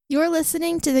You're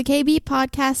listening to the KB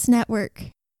Podcast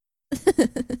Network.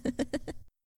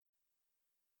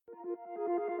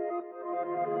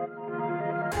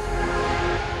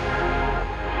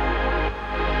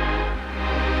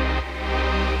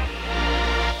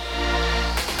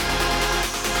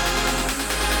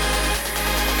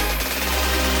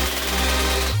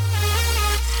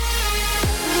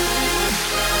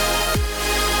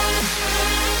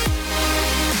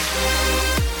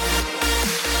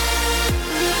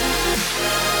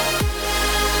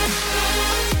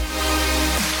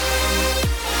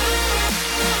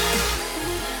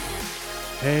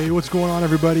 Hey, what's going on,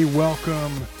 everybody?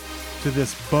 Welcome to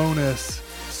this bonus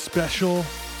special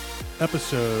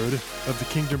episode of the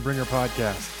Kingdom Bringer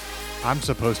podcast. I'm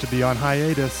supposed to be on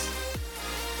hiatus.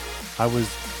 I was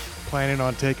planning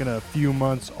on taking a few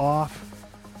months off,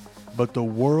 but the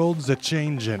world's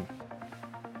a-changing.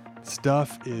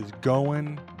 Stuff is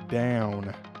going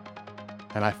down.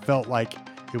 And I felt like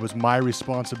it was my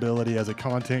responsibility as a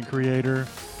content creator,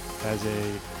 as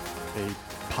a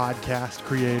podcast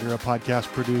creator, a podcast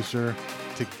producer,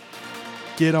 to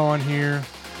get on here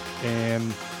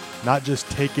and not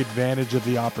just take advantage of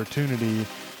the opportunity,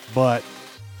 but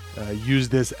use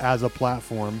this as a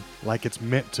platform like it's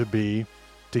meant to be,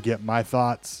 to get my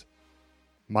thoughts,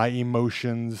 my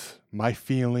emotions, my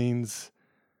feelings,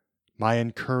 my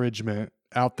encouragement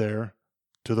out there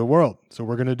to the world. So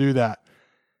we're going to do that.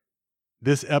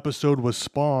 This episode was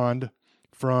spawned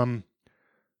from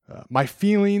my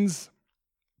feelings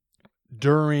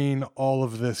during all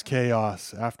of this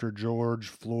chaos after George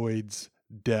Floyd's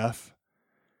death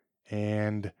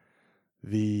and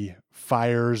the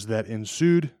fires that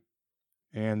ensued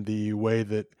and the way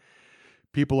that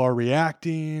people are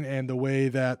reacting and the way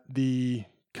that the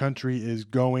country is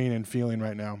going and feeling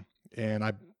right now. And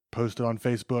I posted on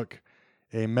Facebook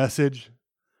a message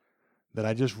that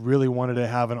I just really wanted to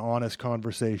have an honest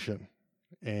conversation.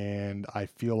 And I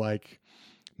feel like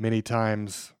many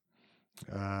times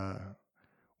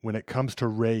when it comes to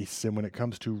race and when it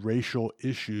comes to racial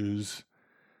issues,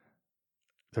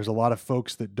 there's a lot of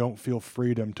folks that don't feel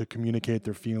freedom to communicate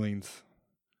their feelings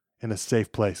in a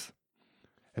safe place.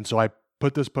 And so I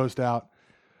put this post out.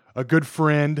 A good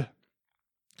friend.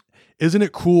 Isn't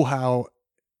it cool how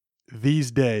these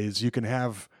days you can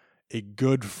have a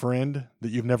good friend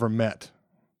that you've never met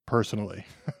personally?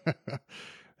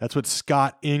 That's what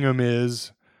Scott Ingham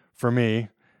is for me.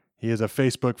 He is a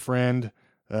Facebook friend,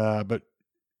 but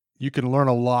you can learn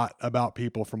a lot about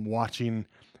people from watching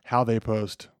how they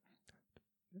post,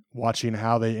 watching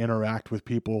how they interact with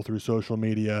people through social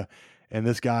media. And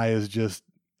this guy is just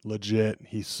legit.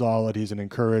 He's solid. He's an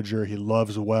encourager. He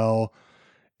loves well.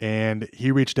 And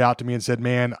he reached out to me and said,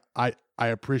 man, I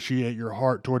appreciate your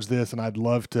heart towards this, and I'd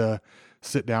love to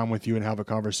sit down with you and have a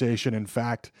conversation. In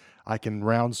fact, I can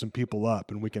round some people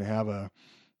up and we can have a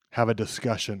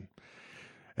discussion.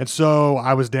 And so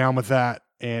I was down with that.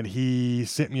 And he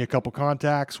sent me a couple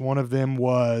contacts. One of them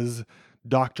was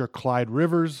Dr. Clyde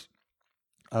Rivers.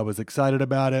 I was excited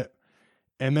about it.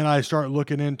 And then I started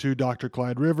looking into Dr.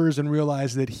 Clyde Rivers and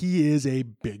realized that he is a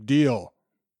big deal.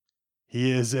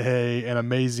 He is an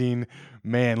amazing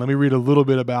man. Let me read a little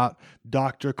bit about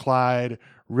Dr. Clyde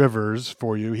Rivers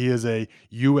for you. He is a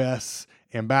U.S.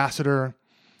 ambassador.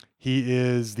 He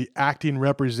is the acting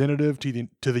representative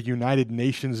to the United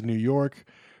Nations, New York,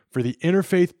 for the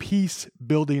Interfaith Peace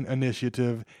Building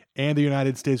Initiative and the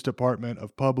United States Department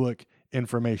of Public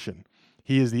Information.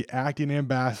 He is the acting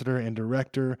ambassador and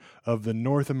director of the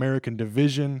North American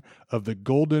Division of the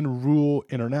Golden Rule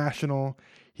International.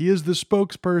 He is the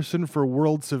spokesperson for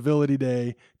World Civility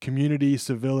Day, Community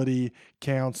Civility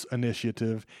Counts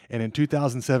Initiative. And in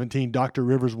 2017, Dr.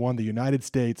 Rivers won the United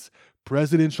States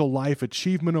Presidential Life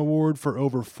Achievement Award for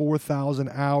over 4,000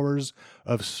 hours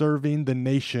of serving the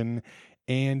nation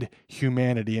and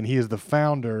humanity. And he is the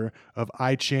founder of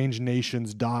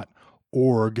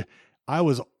iChangeNations.org. I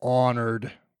was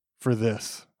honored for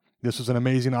this. This was an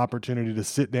amazing opportunity to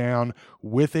sit down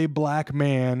with a black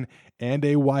man and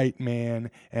a white man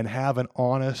and have an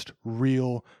honest,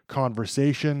 real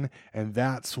conversation. And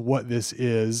that's what this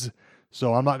is.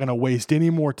 So I'm not going to waste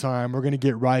any more time. We're going to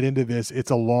get right into this.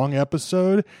 It's a long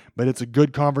episode, but it's a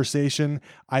good conversation.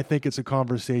 I think it's a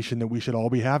conversation that we should all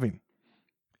be having.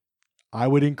 I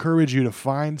would encourage you to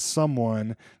find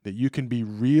someone that you can be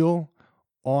real,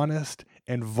 honest,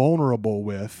 and vulnerable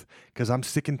with, because I'm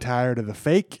sick and tired of the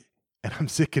fake, and I'm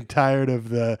sick and tired of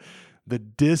the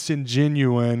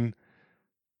disingenuine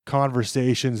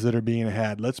conversations that are being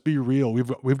had. Let's be real.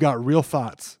 We've got real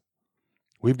thoughts.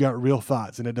 We've got real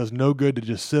thoughts, and it does no good to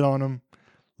just sit on them.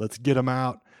 Let's get them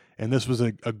out And this was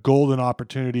a golden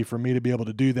opportunity for me to be able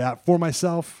to do that for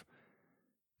myself.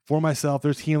 For myself,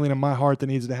 there's healing in my heart that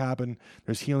needs to happen.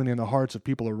 There's healing in the hearts of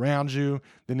people around you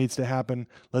that needs to happen.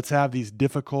 Let's have these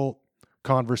difficult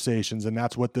conversations, and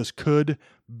that's what this could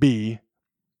be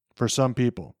for some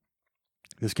people.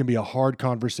 This can be a hard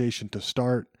conversation to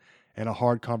start and a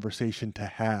hard conversation to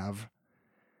have.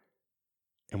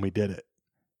 And we did it.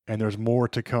 And there's more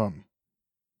to come.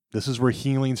 This is where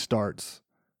healing starts.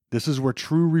 This is where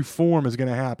true reform is going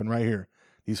to happen right here.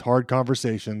 These hard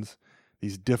conversations,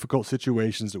 these difficult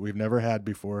situations that we've never had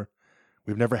before.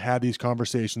 We've never had these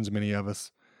conversations, many of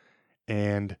us.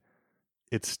 And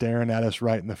it's staring at us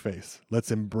right in the face.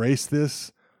 Let's embrace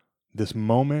this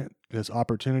moment, this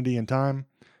opportunity and time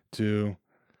to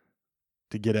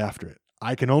get after it.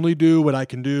 I can only do what I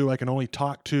can do. I can only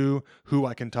talk to who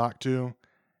I can talk to.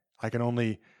 I can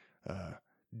only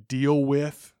deal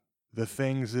with the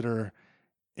things that are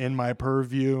in my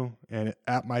purview and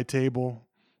at my table.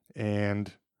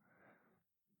 And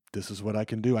this is what I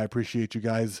can do. I appreciate you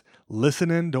guys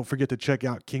listening. Don't forget to check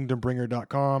out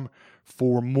kingdombringer.com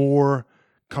for more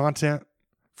content,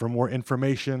 for more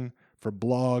information, for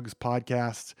blogs,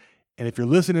 podcasts. And if you're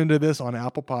listening to this on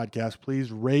Apple Podcasts,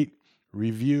 please rate,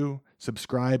 review,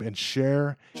 subscribe, and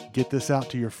share. Get this out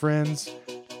to your friends.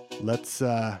 Let's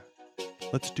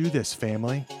do this,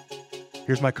 family.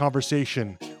 Here's my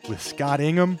conversation with Scott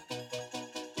Ingham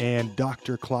and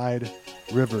Dr. Clyde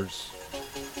Rivers.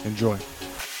 Enjoy.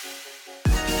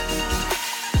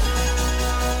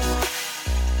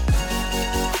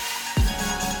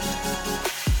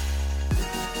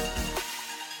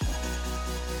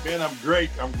 Man, I'm great.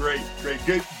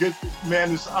 Good,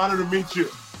 man. It's an honor to meet you.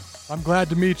 I'm glad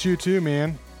to meet you too,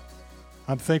 man.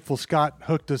 I'm thankful Scott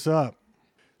hooked us up.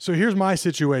 So here's my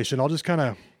situation. I'll just kind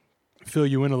of fill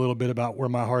you in a little bit about where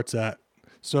my heart's at.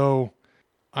 So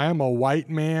I am a white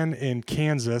man in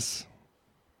Kansas,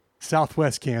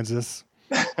 Southwest Kansas.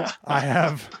 I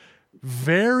have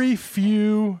very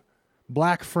few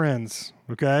black friends.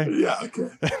 Okay. Yeah. Okay.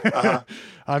 Uh-huh.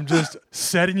 I'm just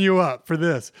setting you up for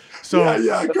this. So,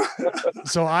 yeah.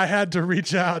 So I had to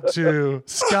reach out to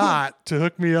Scott to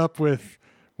hook me up with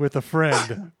a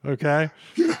friend. Okay.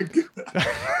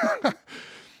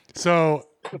 So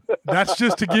that's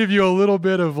just to give you a little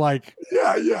bit of like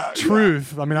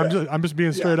truth. I mean, I'm just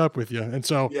being straight up with you. And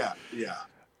so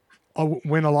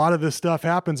when a lot of this stuff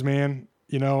happens, man,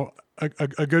 you know,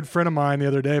 a good friend of mine the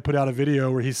other day put out a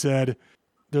video where he said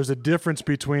there's a difference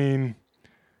between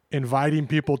inviting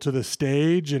people to the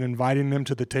stage and inviting them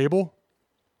to the table.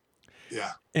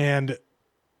 Yeah. And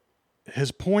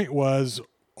his point was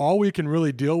all we can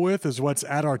really deal with is what's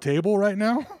at our table right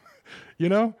now, you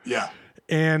know? Yeah.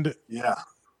 And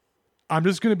I'm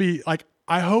just going to be like,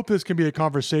 I hope this can be a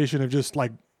conversation of just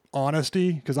like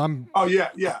honesty. Cause I am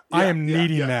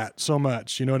needing that so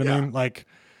much. You know what I mean? Like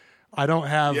I don't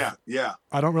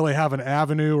really have an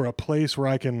avenue or a place where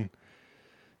I can,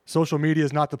 social media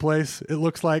is not the place it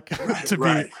looks like to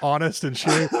be honest and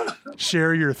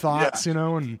share your thoughts, you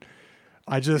know? And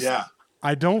I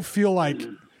don't feel like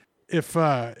if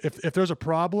there's a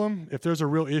problem, if there's a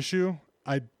real issue,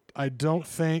 I don't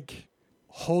think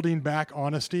holding back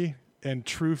honesty and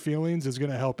true feelings is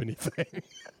going to help anything.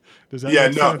 Does that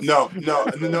make sense? No.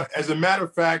 As a matter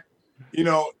of fact, you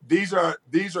know, these are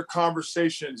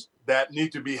conversations that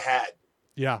need to be had.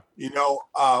 Yeah. You know,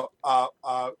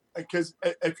 because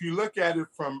if you look at it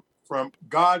from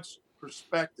God's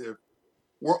perspective,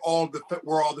 we're all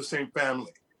the same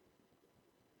family.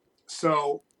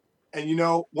 So, and you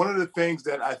know, one of the things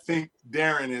that I think,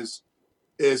 Darren,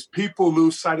 is people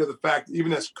lose sight of the fact,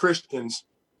 even as Christians,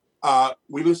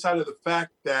 we lose sight of the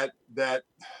fact that the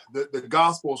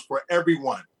gospel is for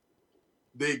everyone.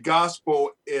 The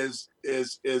gospel isn't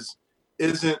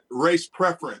race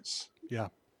preference. Yeah.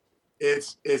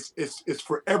 It's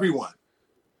for everyone.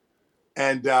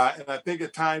 And I think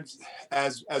at times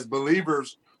as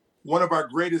believers, one of our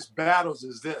greatest battles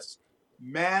is this: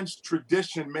 man's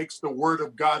tradition makes the word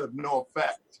of God of no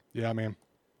effect. Yeah, man.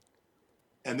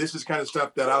 And this is kind of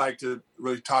stuff that I like to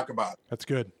really talk about. That's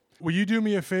good. Will you do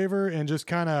me a favor and just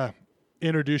kind of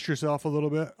introduce yourself a little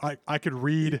bit? I could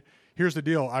read. Here's the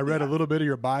deal. I read a little bit of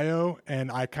your bio,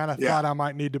 and I kind of thought I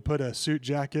might need to put a suit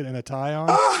jacket and a tie on.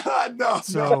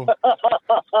 So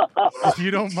if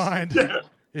you don't mind,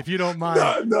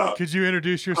 could you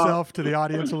introduce yourself to the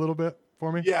audience a little bit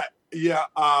for me? Yeah.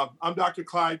 I'm Dr.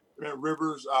 Clyde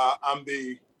Rivers. I'm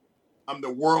the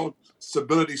World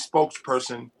Stability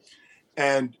spokesperson,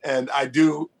 and I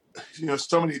do, you know,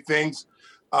 so many things.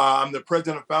 I'm the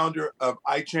president and founder of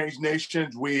I Change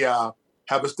Nations. We have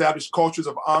established cultures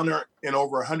of honor in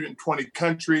over 120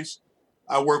 countries.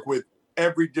 I work with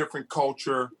every different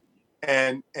culture,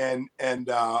 and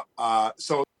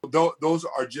so those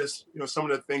are just some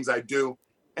of the things I do.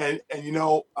 And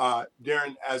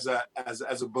Darren, as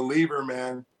a believer,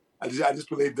 man, I just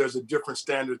believe there's a different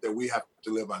standard that we have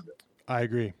to live under. I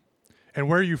agree. And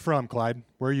where are you from, Clyde?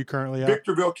 Where are you currently at?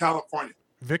 Victorville, California.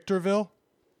 Victorville?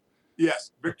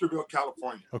 Yes, Victorville,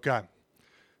 California. Okay.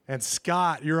 And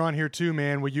Scott, you're on here too,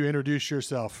 man. Will you introduce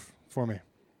yourself for me?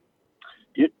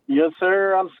 Yes,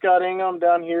 sir. I'm Scott Ingham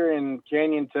down here in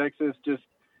Canyon, Texas, just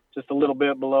a little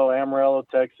bit below Amarillo,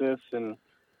 Texas. And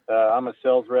I'm a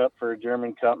sales rep for a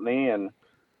German company and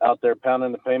out there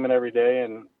pounding the pavement every day.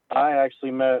 And I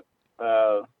actually met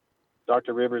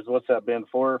Dr. Rivers, what's that been,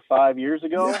 4 or 5 years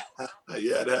ago?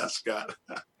 Yeah, that's Scott.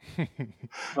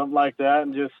 Something like that.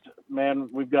 And just, man,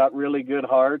 we've got really good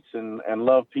hearts and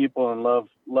love people and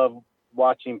love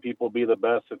watching people be the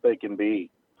best that they can be.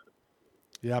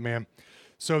 Yeah, man.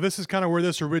 So this is kind of where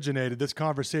this originated. This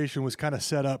conversation was kind of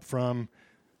set up from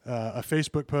a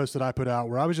Facebook post that I put out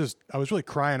where I was really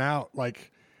crying out,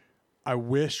 like, I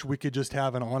wish we could just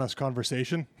have an honest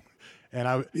conversation.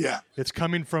 And it's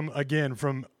coming from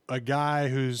a guy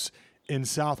who's in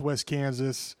Southwest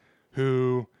Kansas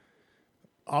who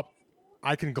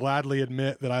I can gladly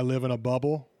admit that I live in a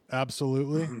bubble.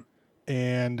 Absolutely. Mm-hmm.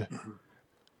 And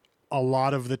a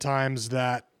lot of the times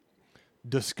that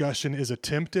discussion is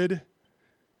attempted,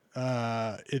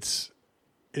 it's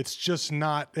just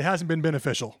not, it hasn't been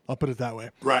beneficial. I'll put it that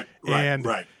way. Right.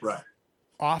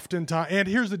 Oftentimes, and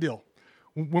here's the deal.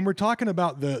 When we're talking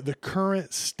about the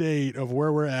current state of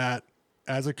where we're at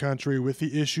as a country with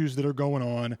the issues that are going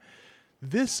on,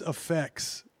 this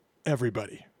affects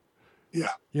everybody.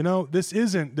 Yeah. This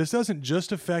doesn't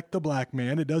just affect the black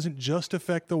man. It doesn't just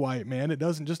affect the white man. It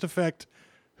doesn't just affect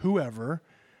whoever.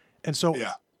 And so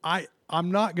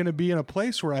I'm not going to be in a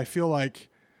place where I feel like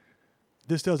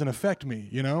this doesn't affect me,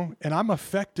 and I'm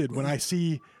affected when I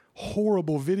see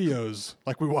horrible videos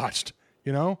like we watched,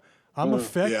 I'm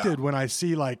affected when I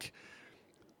see like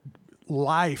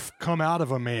life come out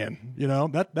of a man,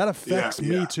 that affects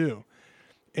me too.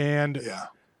 And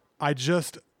I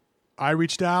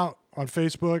reached out on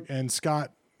Facebook and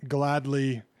Scott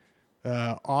gladly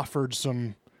offered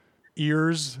some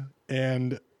ears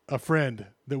and a friend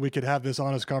that we could have this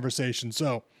honest conversation.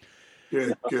 So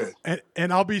good.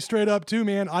 And I'll be straight up too,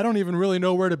 man. I don't even really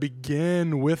know where to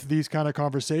begin with these kind of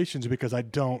conversations because I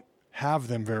don't have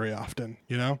them very often,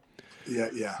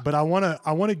 Yeah. But I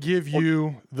want to give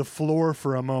you the floor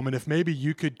for a moment. If maybe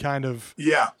you could kind of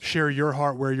share your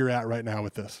heart where you're at right now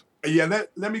with this. Yeah,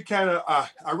 let me kind of.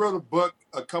 I wrote a book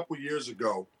a couple years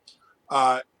ago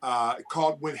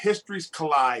called "When Histories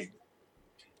Collide,"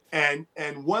 and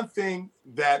one thing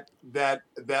that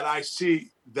I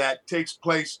see that takes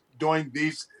place during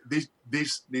these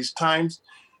times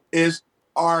is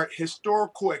our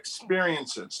historical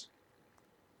experiences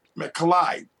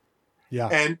collide. Yeah,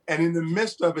 and in the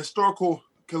midst of historical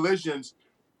collisions,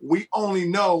 we only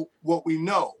know what we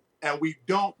know, and we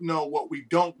don't know what we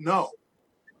don't know.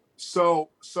 So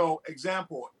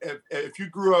example, if you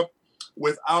grew up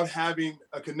without having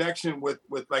a connection with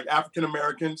like African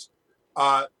Americans,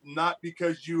 not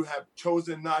because you have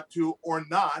chosen not to or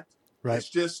not, right. It's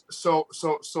just so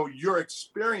your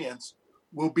experience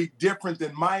will be different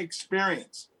than my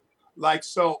experience. Like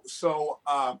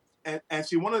and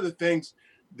see, one of the things,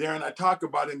 Darren, I talk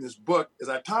about in this book is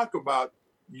I talk about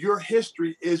your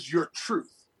history is your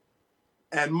truth,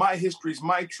 and my history is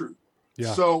my truth.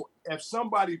 Yeah. So if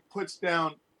somebody puts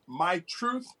down my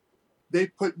truth, they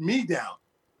put me down.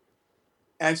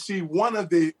 And see, one of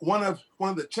the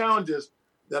challenges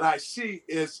that I see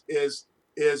is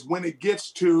when it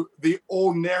gets to the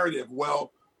old narrative.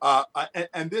 Well,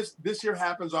 and this here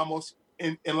happens almost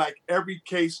in like every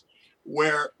case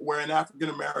where an African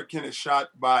American is shot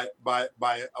by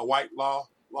a white law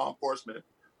enforcement.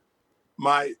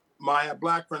 My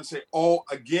black friends say, "Oh,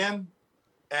 again."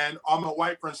 And all my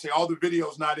white friends say, "All the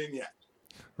video's not in yet."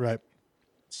 Right.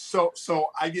 So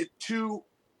I get two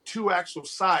actual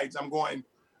sides. I'm going,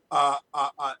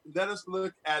 let us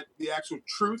look at the actual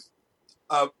truth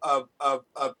of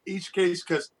each case,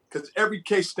 because every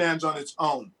case stands on its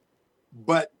own.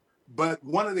 But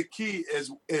one of the key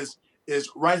is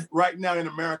right now in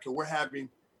America, we're having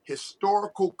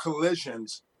historical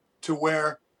collisions to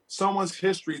where someone's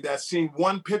history that's seen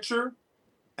one picture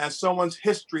and someone's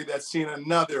history that's seen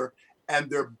another, and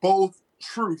they're both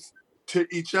truth to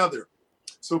each other.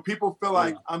 So people feel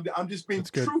like I'm just being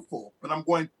truthful, but I'm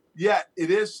going, yeah, it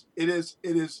is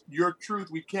your truth.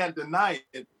 We can't deny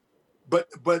it. But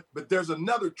there's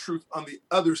another truth on the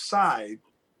other side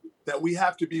that we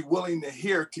have to be willing to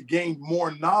hear to gain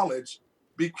more knowledge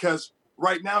because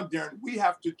right now, Darren, we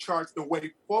have to chart the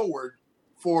way forward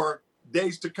for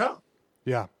days to come.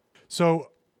 Yeah. So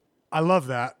I love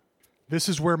that. This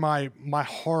is where my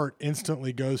heart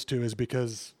instantly goes to, is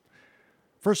because,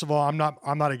 first of all, I'm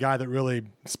not a guy that really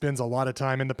spends a lot of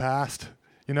time in the past,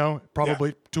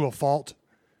 probably to a fault,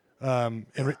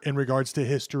 in regards to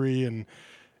history. And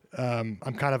I'm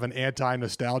kind of an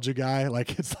anti-nostalgia guy.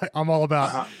 Like, it's like, I'm all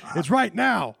about, it's right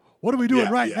now. What are we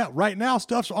doing now? Right now,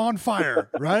 stuff's on fire,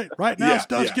 right? Right now,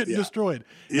 stuff's getting destroyed.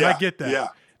 And I get that. Yeah.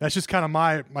 That's just kind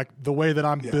of the way that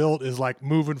I'm built, is like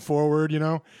moving forward,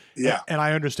 Yeah. And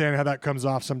I understand how that comes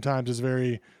off sometimes as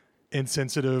very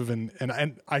insensitive, and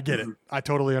I get it. I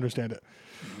totally understand it.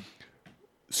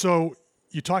 So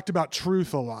you talked about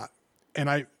truth a lot,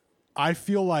 and I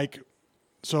feel like,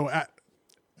 so I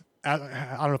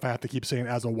don't know if I have to keep saying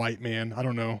as a white man. I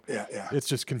don't know. Yeah. It's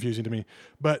just confusing to me.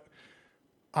 But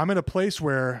I'm in a place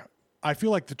where I feel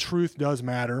like the truth does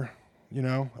matter,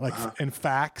 and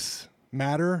facts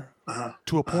matter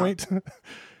to a point.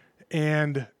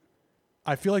 And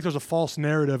I feel like there's a false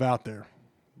narrative out there,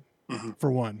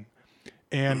 for one.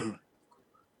 And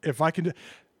if I can,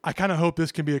 I kind of hope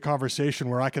this can be a conversation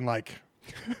where I can talk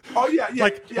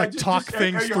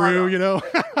things through,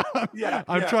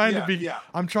 I'm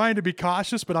trying to be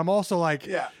cautious, but I'm also like,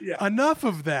 enough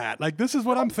of that. Like, this is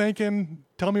what I'm thinking.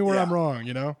 Tell me where I'm wrong,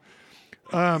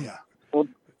 Well,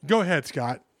 go ahead,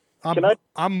 Scott.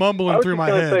 I'm mumbling through my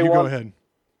head. You go ahead.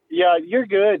 Yeah, you're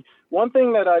good. One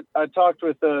thing that I talked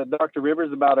with Dr.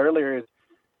 Rivers about earlier is,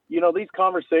 these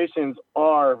conversations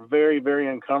are very, very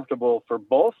uncomfortable for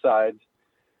both sides.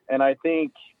 And I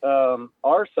think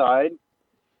our side,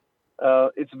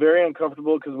 it's very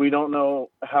uncomfortable because we don't know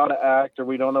how to act, or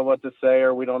we don't know what to say,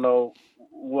 or we don't know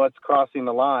what's crossing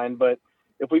the line. But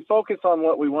if we focus on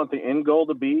what we want the end goal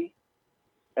to be,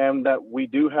 and that we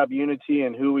do have unity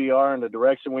in who we are and the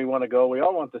direction we want to go, we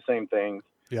all want the same things.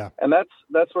 Yeah. And that's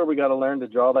where we got to learn to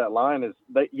draw that line, is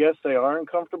that, yes, they are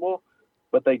uncomfortable,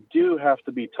 but they do have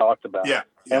to be talked about. Yeah.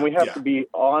 And we have to be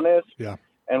honest. Yeah.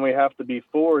 And we have to be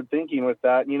forward thinking with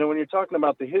that. When you're talking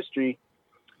about the history,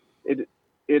 it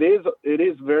is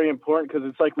very important, because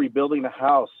it's like rebuilding a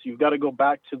house. You've got to go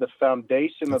back to the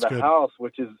foundation of the house,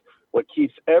 which is what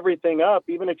keeps everything up.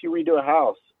 Even if you redo a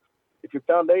house, if your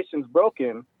foundation's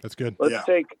broken, that's good. Let's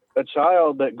take a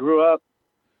child that grew up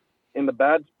in the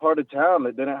bad part of town,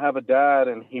 that didn't have a dad,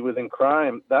 and he was in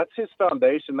crime. That's his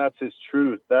foundation. That's his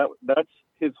truth. That's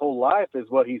his whole life, is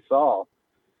what he saw.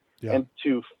 Yeah. And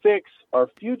to fix our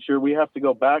future, we have to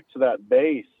go back to that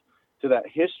base, to that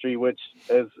history, which,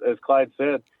 as Clyde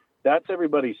said, that's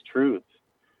everybody's truth.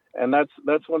 And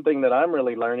that's one thing that I'm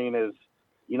really learning is,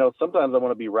 sometimes I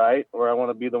want to be right, or I want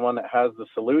to be the one that has the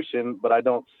solution, but I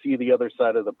don't see the other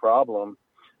side of the problem,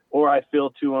 or I feel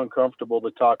too uncomfortable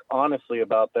to talk honestly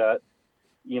about that.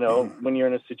 When you're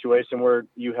in a situation where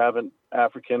you have an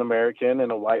African American and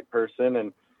a white person,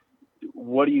 and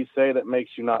what do you say that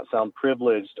makes you not sound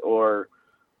privileged or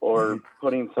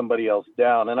putting somebody else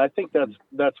down? And I think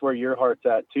that's where your heart's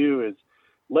at too, is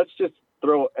let's just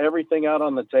throw everything out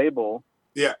on the table.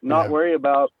 Not worry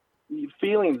about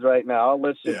feelings right now.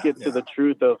 Let's just get to the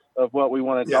truth of what we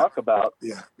want to talk about.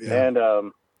 And,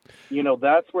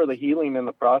 that's where the healing and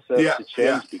the process to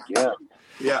change begins.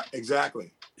 Yeah,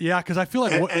 exactly. Yeah. Cause I feel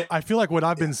like what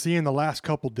I've been seeing the last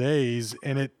couple days,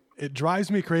 and it drives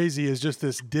me crazy, is just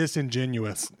this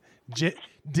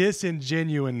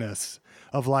disingenuousness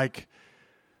of, like,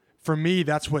 for me,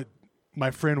 that's what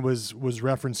my friend was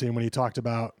referencing when he talked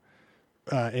about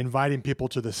inviting people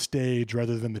to the stage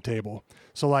rather than the table.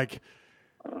 So, like,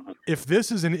 if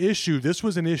this is an issue, this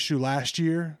was an issue last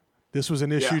year, this was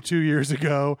an issue 2 years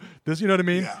ago, this, you know what I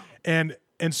mean? Yeah.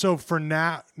 And so for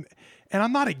now, and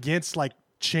I'm not against, like,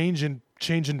 changing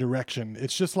direction.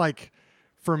 It's just like,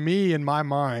 for me, in my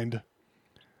mind,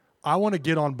 I want to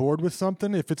get on board with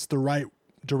something if it's the right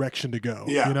direction to go.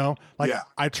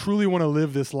 I truly want to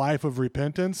live this life of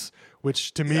repentance,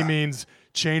 which to me means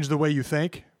change the way you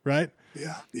think, right?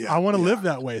 I want to live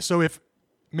that way. So if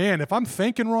I'm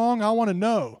thinking wrong, I want to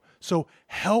know. So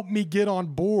help me get on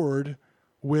board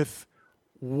with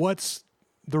what's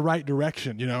the right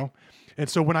direction, And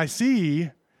so when I see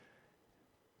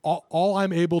all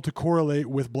I'm able to correlate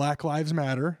with Black Lives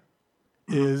Matter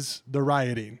is the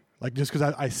rioting, like, just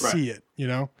because I see it,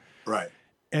 Right.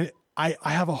 And I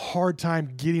have a hard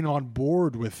time getting on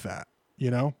board with that,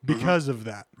 because of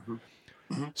that.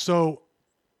 So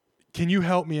can you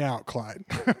help me out, Clyde?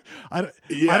 I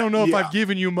don't know if I've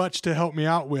given you much to help me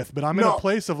out with, but I'm in a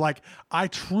place of, like, I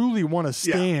truly want to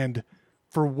stand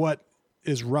for what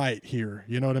is right here.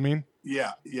 You know what I mean?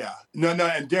 Yeah. No.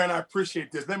 And Darren, I appreciate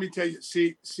this. Let me tell you,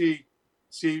 see,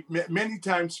 many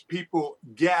times people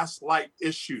gaslight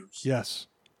issues. Yes.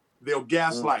 They'll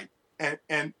gaslight.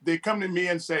 And they come to me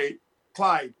and say,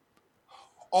 Clyde,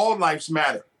 all lives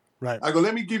matter. Right. I go,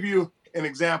 let me give you an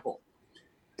example.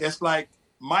 It's like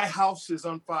my house is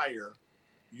on fire.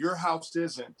 Your house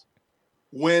isn't.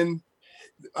 When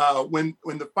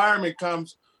the fireman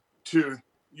comes to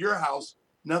your house,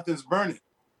 nothing's burning.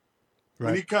 Right.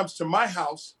 When he comes to my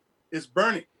house, it's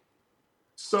burning.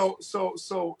 So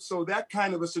that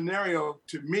kind of a scenario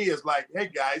to me is like,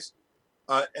 hey guys,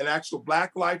 an actual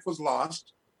black life was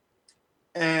lost,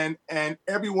 and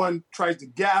everyone tries to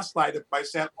gaslight it by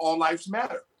saying all lives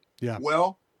matter. Yeah.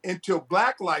 Well, until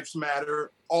Black lives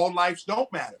matter, all lives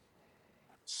don't matter.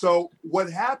 So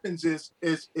what happens is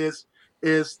let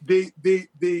us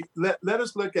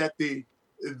look at the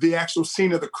actual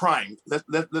scene of the crime.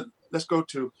 Let's go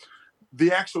to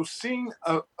the actual scene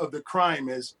of the crime.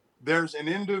 Is there's an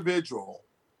individual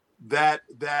that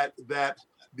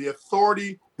the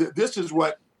authority, this is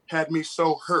what had me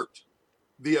so hurt.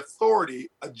 The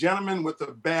authority, a gentleman with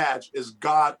a badge, is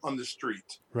God on the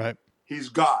street. Right. He's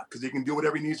God because he can do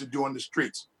whatever he needs to do on the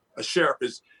streets. A sheriff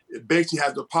basically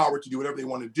has the power to do whatever they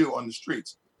want to do on the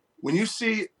streets. When you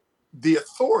see the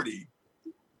authority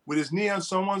with his knee on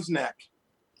someone's neck,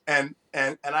 and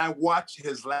I watch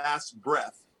his last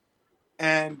breath,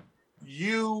 and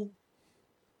you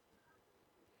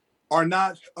are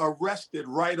not arrested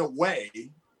right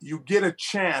away, you get a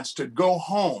chance to go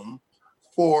home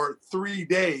for 3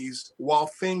 days while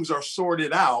things are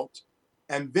sorted out,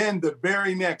 and then the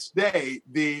very next day,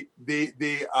 the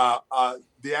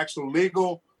actual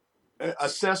legal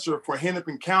assessor for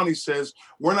Hennepin County says,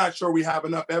 we're not sure we have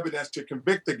enough evidence to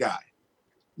convict the guy.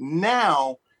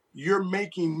 Now you're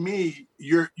making me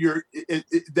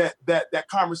that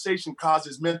conversation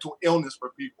causes mental illness for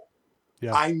people.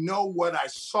 Yeah. I know what I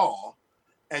saw,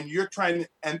 and you're trying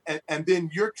to, and then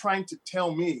you're trying to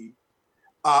tell me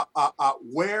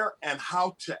where and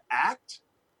how to act,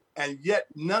 and yet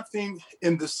nothing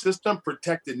in the system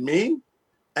protected me.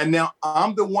 And now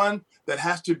I'm the one that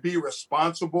has to be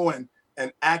responsible and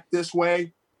act this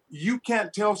way. You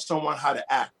can't tell someone how to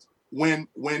act when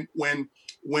the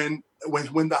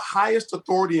highest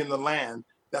authority in the land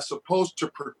that's supposed to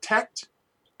protect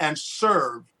and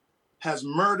serve has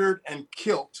murdered and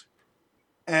killed.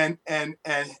 And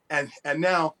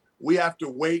now we have to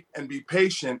wait and be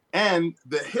patient. And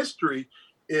the history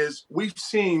is we've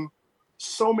seen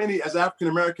so many, as African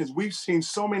Americans, we've seen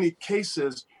so many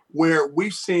cases where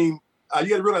we've seen, you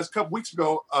got to realize a couple weeks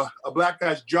ago, a black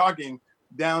guy's jogging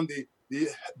down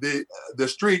the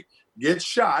street, gets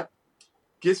shot,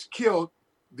 gets killed.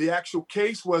 The actual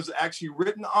case was actually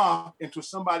written off until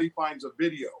somebody finds a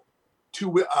video.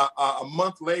 A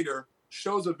month later,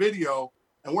 shows a video,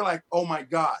 and we're like, oh my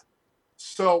God.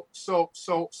 So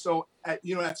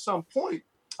at some point,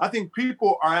 I think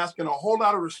people are asking a whole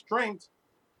lot of restraint,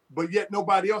 but yet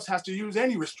nobody else has to use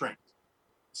any restraint.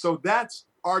 So that's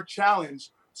our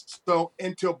challenge. So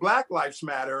until Black lives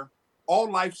matter,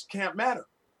 all lives can't matter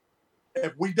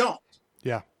if we don't.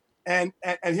 Yeah. And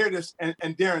here it is.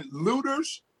 And Darren,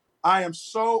 looters, I am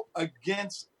so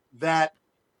against that.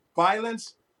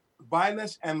 Violence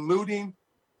and looting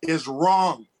is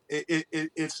wrong.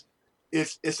 It's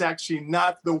actually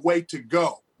not the way to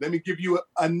go. Let me give you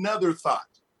another thought.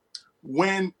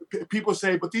 When people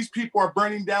say, but these people are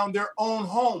burning down their own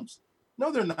homes.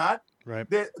 No, they're not. Right.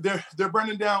 They're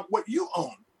burning down what you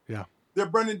own. Yeah. They're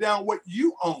burning down what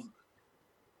you own.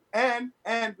 And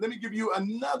let me give you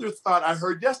another thought I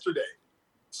heard yesterday.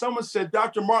 Someone said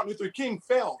Dr. Martin Luther King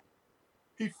failed.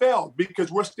 He failed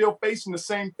because we're still facing the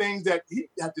same things that he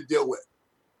had to deal with.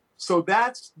 So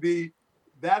that's the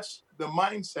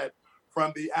mindset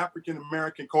from the African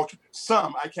American culture.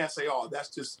 Some, I can't say all. That's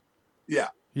just, yeah.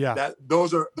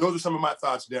 Those are some of my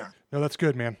thoughts, Darren. No, that's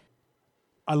good, man.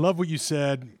 I love what you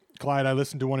said, Clyde. I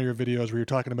listened to one of your videos where you're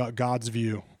talking about God's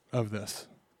view of this,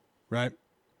 right?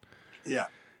 Yeah.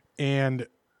 And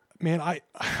man, I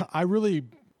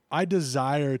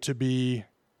desire to be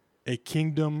a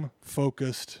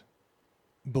kingdom-focused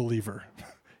believer,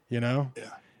 you know? Yeah.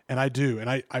 And I do. And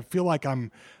I feel like I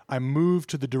move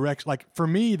to the direction, like for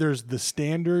me, there's the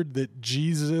standard that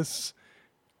Jesus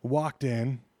walked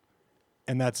in,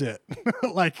 and that's it.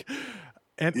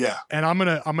 And I'm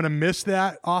gonna miss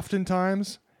that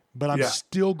oftentimes, but I'm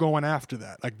still going after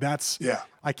that. Like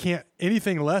I can't,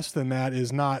 anything less than that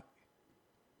is not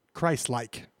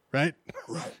Christ-like, right?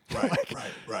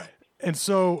 Right. And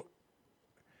so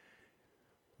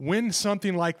when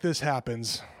something like this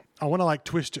happens, I want to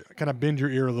twist, kind of bend your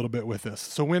ear a little bit with this.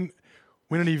 So when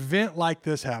an event like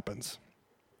this happens,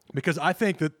 because I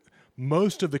think that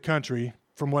most of the country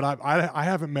from what I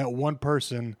haven't met one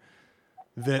person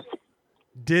that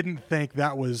didn't think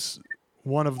that was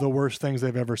one of the worst things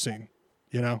they've ever seen,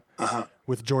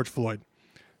 with George Floyd.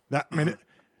 That, I mean,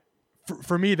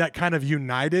 for me, that kind of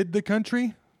united the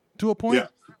country to a point,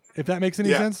 if that makes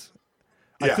any sense.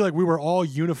 I feel like we were all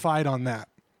unified on that.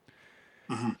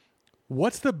 Mm-hmm.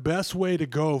 What's the best way to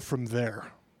go from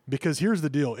there? Because here's the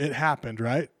deal. It happened,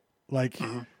 right? Like,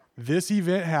 this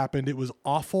event happened. It was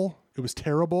awful. It was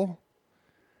terrible.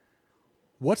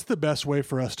 What's the best way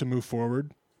for us to move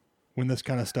forward when this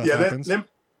kind of stuff happens?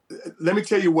 Let me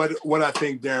tell you what I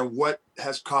think, Darren. What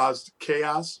has caused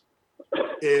chaos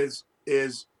is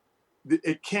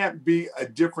it can't be a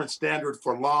different standard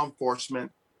for law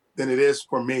enforcement than it is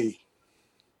for me.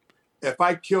 If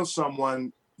I kill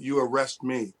someone, you arrest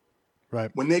me. Right.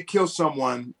 When they kill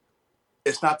someone,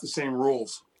 it's not the same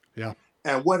rules. Yeah.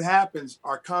 And what happens,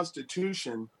 our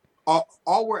Constitution,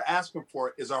 all we're asking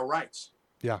for is our rights.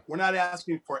 Yeah. We're not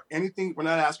asking for anything. We're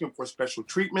not asking for special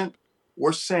treatment.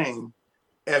 We're saying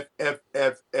if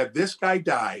this guy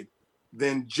died,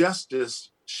 then justice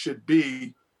should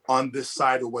be on this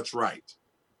side of what's right.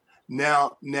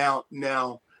 Now, and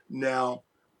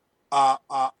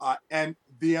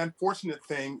the unfortunate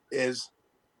thing is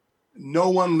no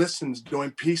one listens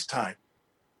during peacetime.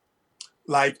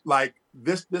 Like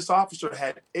this officer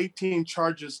had 18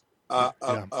 charges of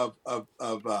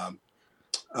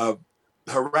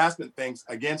harassment things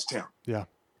against him. Yeah.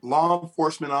 Law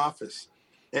enforcement office.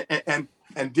 And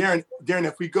Darren,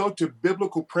 if we go to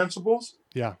biblical principles,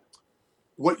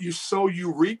 what you sow,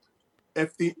 you reap.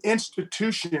 If the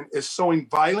institution is sowing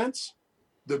violence,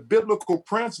 the biblical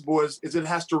principle is it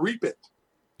has to reap it.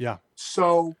 Yeah.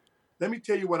 So let me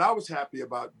tell you what I was happy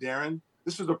about, Darren.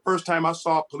 This was the first time I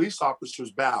saw police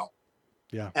officers bow.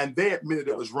 Yeah. And they admitted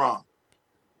it was wrong.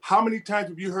 How many times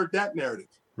have you heard that narrative?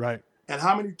 Right. And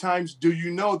how many times do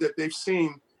you know that they've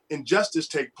seen injustice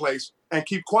take place and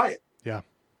keep quiet? Yeah.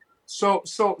 So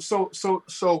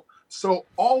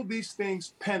all these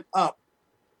things pent up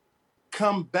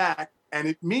come back, and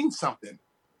it means something.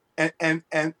 And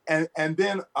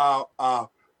then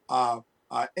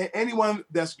anyone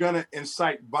that's gonna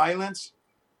incite violence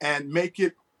and make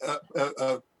it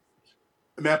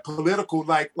political,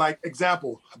 like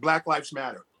example, Black Lives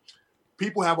Matter.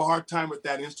 People have a hard time with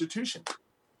that institution.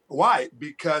 Why?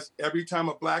 Because every time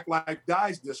a Black life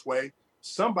dies this way,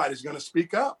 somebody's going to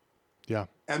speak up. Yeah.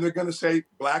 And they're going to say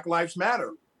Black lives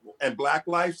matter, and Black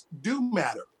lives do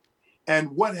matter.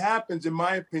 And what happens, in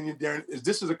my opinion, Darren, is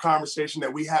this is a conversation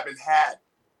that we haven't had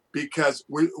because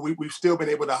we've still been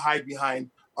able to hide behind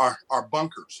our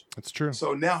bunkers. That's true.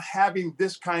 So now having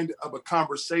this kind of a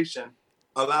conversation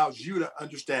allows you to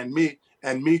understand me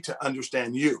and me to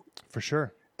understand you. For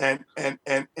sure. And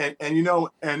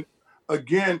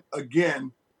again,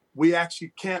 we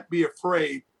actually can't be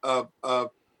afraid of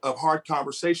hard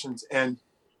conversations. And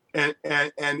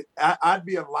I'd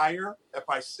be a liar if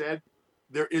I said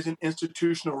there isn't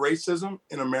institutional racism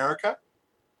in America.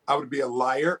 I would be a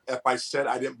liar if I said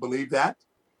I didn't believe that.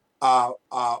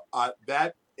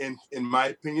 That, in my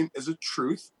opinion, is a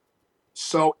truth.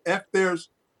 So if there's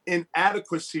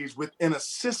inadequacies within a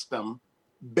system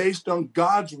based on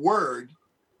God's word,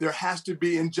 there has to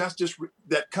be injustice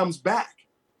that comes back.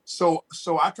 So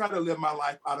I try to live my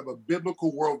life out of a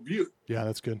biblical worldview. Yeah,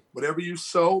 that's good. Whatever you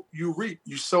sow, you reap.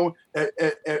 You sow.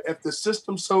 If the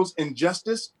system sows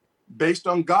injustice based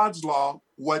on God's law,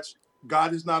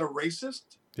 God is not a racist.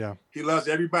 Yeah, He loves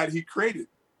everybody He created.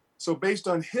 So based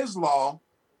on His law,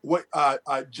 what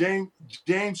James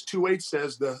 2:8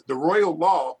 says, the royal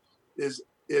law is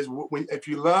when if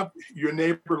you love your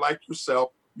neighbor like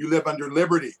yourself, you live under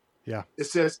liberty. Yeah. It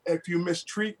says, if you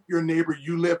mistreat your neighbor,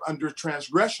 you live under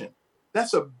transgression.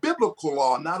 That's a biblical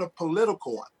law, not a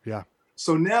political one. Yeah.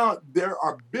 So now there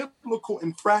are biblical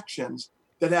infractions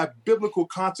that have biblical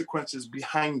consequences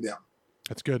behind them.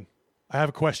 That's good. I have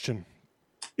a question.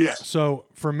 Yes. So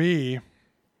for me,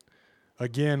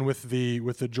 again, with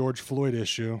the George Floyd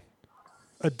issue,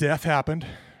 a death happened,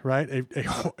 right?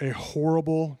 A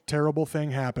horrible, terrible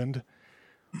thing happened.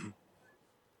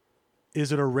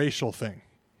 Is it a racial thing?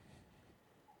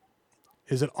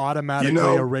 Is it automatically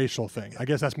a racial thing? I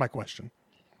guess that's my question.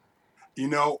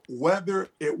 Whether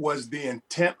it was the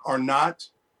intent or not,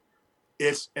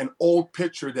 it's an old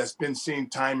picture that's been seen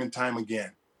time and time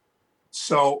again.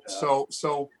 So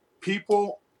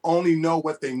people only know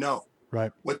what they know.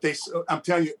 Right. I'm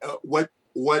telling you, what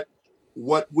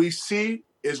we see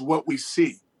is what we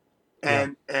see,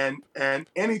 and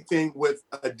anything with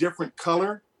a different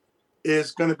color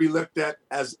is going to be looked at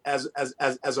as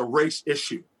a race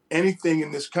issue. Anything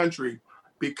in this country,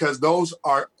 because those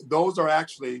are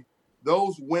actually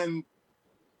those win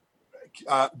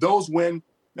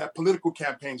political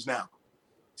campaigns now.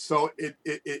 So it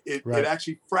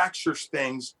actually fractures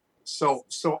things. So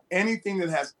anything that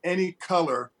has any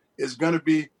color is going to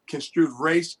be construed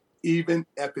race, even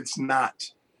if it's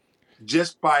not,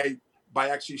 just by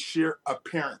actually sheer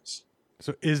appearance.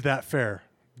 So is that fair?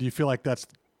 Do you feel like that's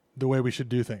the way we should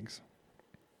do things?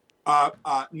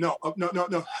 No.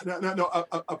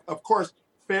 Of course,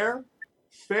 fair.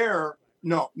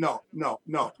 No.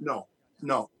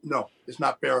 It's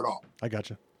not fair at all. I got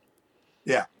you.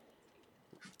 Yeah.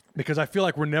 Because I feel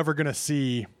like we're never going to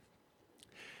see,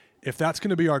 if that's going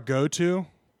to be our go-to,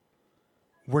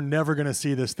 we're never going to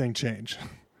see this thing change.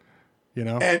 You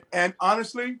know? And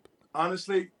honestly,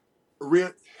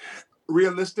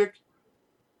 realistic,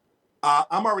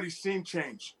 I'm already seeing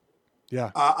change.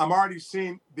 Yeah. I'm already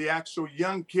seeing the actual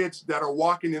young kids that are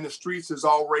walking in the streets as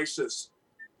all racist.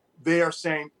 They are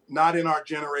saying, not in our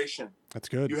generation. That's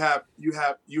good. You have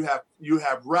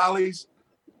rallies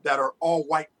that are all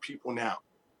white people now.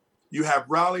 You have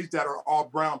rallies that are all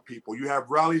brown people. You have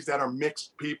rallies that are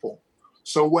mixed people.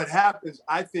 So what happens,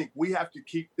 I think we have to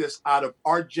keep this out of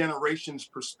our generation's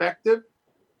perspective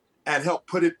and help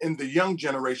put it in the young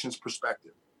generation's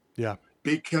perspective. Yeah.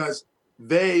 Because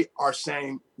they are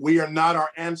saying we are not our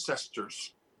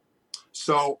ancestors.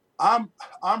 So I'm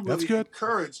really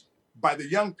encouraged by the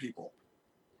young people.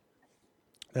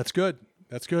 That's good.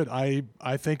 That's good. I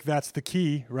think that's the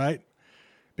key, right?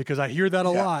 Because I hear that a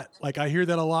lot. Like I hear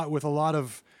that a lot with a lot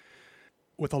of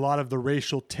the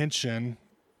racial tension.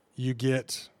 You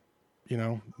get, you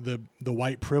know, the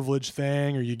white privilege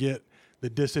thing, or you get the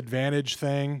disadvantage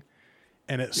thing,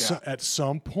 and at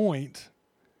some point,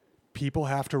 people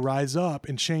have to rise up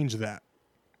and change that,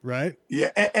 right?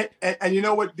 Yeah, and you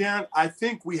know what, Darren? I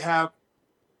think we have.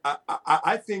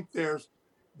 I think there's.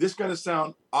 This is going to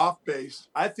sound off base.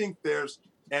 I think there's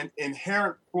an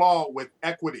inherent flaw with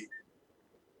equity.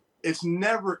 It's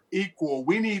never equal.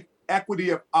 We need equity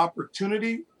of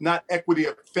opportunity, not equity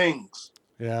of things.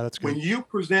 Yeah, that's good. When you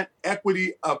present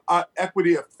equity of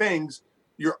things,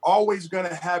 you're always going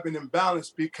to have an imbalance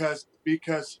because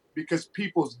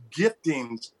people's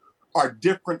giftings are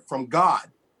different from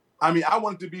God. I mean, I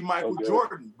wanted to be Michael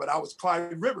Jordan, but I was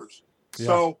Clyde Rivers.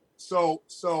 Yeah.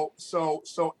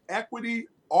 So equity,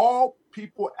 all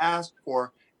people ask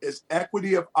for is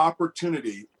equity of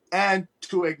opportunity, and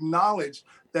to acknowledge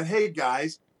that, hey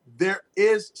guys, there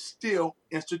is still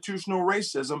institutional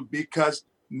racism because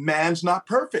man's not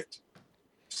perfect.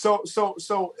 So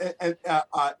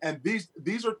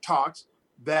these are talks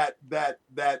that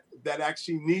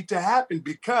actually need to happen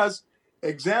because,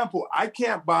 example, I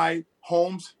can't buy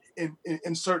homes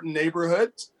in certain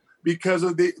neighborhoods because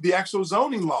of the actual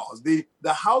zoning laws. The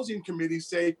housing committees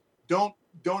say don't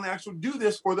actually do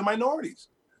this for the minorities.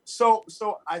 So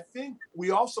I think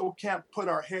we also can't put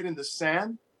our head in the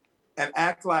sand and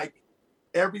act like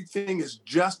everything is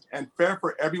just and fair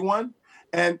for everyone.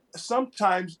 And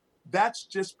sometimes that's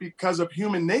just because of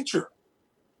human nature.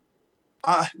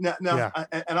 I'm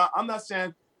not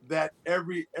saying that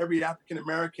every African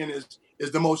American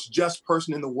is the most just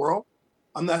person in the world.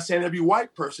 I'm not saying every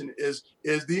white person is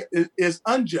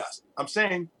unjust. I'm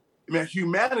saying,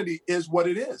 humanity is what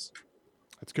it is.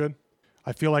 That's good.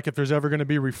 I feel like if there's ever going to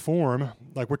be reform,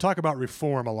 like we're talking about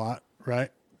reform a lot, right?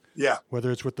 Yeah.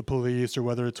 Whether it's with the police or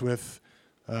whether it's with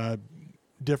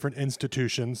different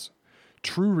institutions,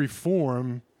 true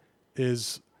reform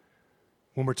is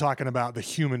when we're talking about the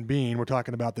human being, we're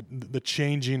talking about the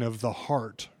changing of the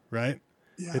heart, right?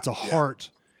 Yeah. It's a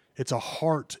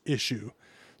heart issue.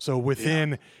 So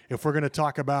if we're going to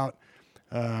talk about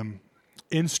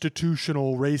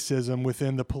institutional racism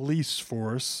within the police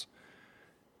force,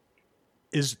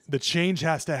 is the change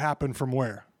has to happen from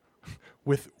where?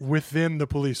 Within the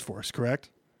police force, correct?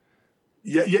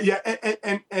 Yeah.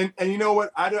 And you know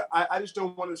what? I just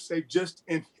don't want to say just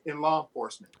in law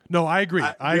enforcement. No, I agree.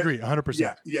 I agree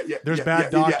 100%. Yeah. There's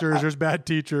bad doctors. There's bad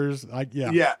teachers.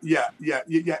 Yeah.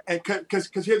 And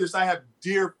because hear this, I have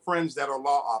dear friends that are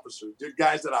law officers. They're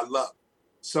guys that I love.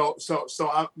 So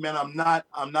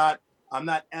I'm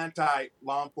not anti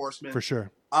law enforcement. For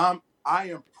sure. I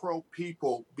am pro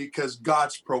people because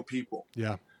God's pro people.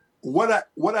 Yeah. What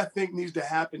I think needs to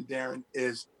happen, Darren,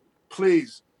 is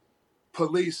please,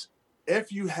 police,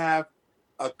 if you have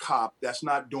a cop that's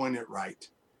not doing it right,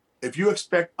 if you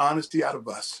expect honesty out of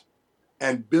us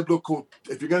and biblical,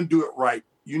 if you're going to do it right,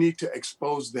 you need to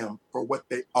expose them for what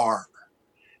they are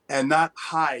and not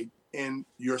hide in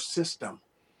your system.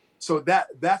 So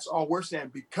that's all we're saying,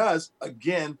 because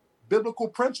again, biblical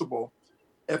principle,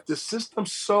 if the system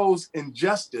sows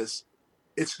injustice,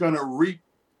 it's going to reap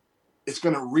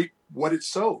what it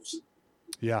sows.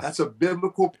 Yeah. That's a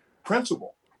biblical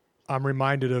principle. I'm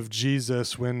reminded of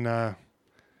Jesus when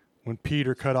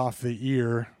Peter cut off the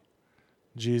ear.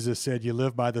 Jesus said, "You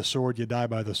live by the sword, you die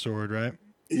by the sword," right?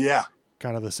 Yeah.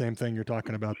 Kind of the same thing you're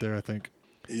talking about there, I think.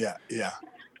 Yeah. Yeah.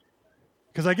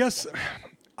 Because I guess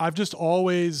I've just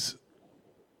always,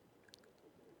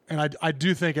 and I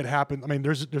do think it happened. I mean,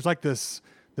 there's like this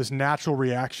natural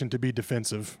reaction to be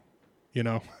defensive, you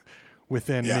know,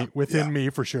 within me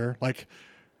for sure. Like,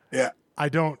 yeah, I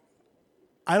don't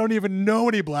even know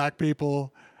any black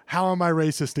people. How am I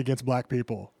racist against black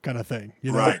people? Kind of thing,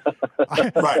 you know? Right.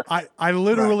 Right. I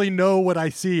literally know what I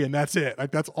see, and that's it.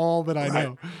 Like, that's all that I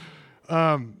know.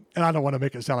 And I don't want to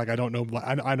make it sound like I don't know.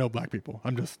 I know black people.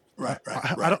 I'm just right.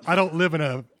 I don't live in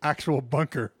a actual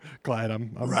bunker, Clyde.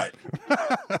 I'm right.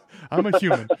 I'm a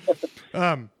human.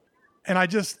 And I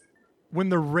just when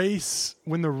the race,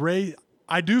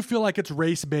 I do feel like it's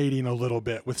race baiting a little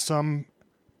bit with some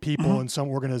people and some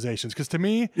organizations. Because to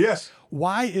me, yes,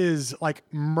 why is like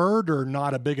murder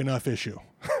not a big enough issue?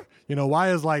 You know,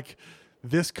 why is like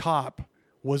this cop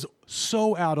was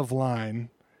so out of line,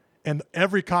 and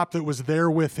every cop that was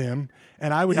there with him,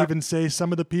 and I would even say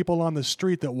some of the people on the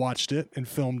street that watched it and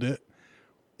filmed it,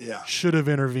 should have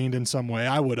intervened in some way.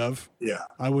 I would have. Yeah.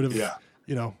 I would have,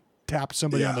 you know, tapped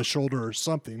somebody on the shoulder or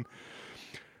something.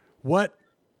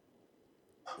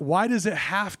 Why does it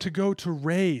have to go to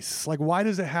race? Like, why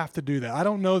does it have to do that? I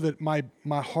don't know that my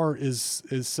heart is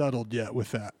settled yet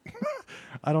with that.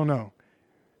 I don't know.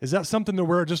 Is that something that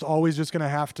we're just always just going to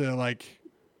have to like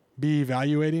be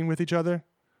evaluating with each other?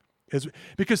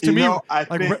 Because to me,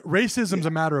 racism's a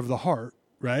matter of the heart,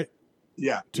 right?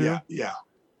 Yeah. Too? Yeah.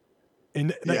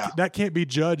 And that can't be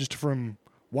judged from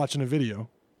watching a video.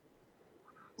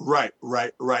 Right.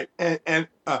 And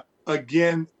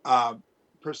again,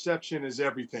 perception is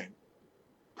everything.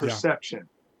 Perception.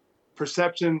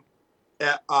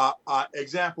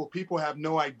 Example, people have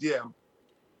no idea.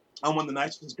 I'm one of the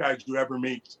nicest guys you ever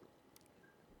meet.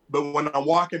 But when I'm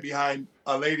walking behind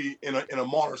a lady in a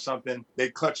mall or something, they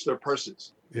clutch their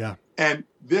purses. Yeah. And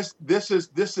this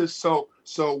is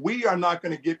so we are not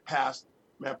going to get past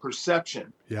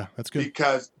perception. Yeah, that's good.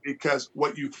 Because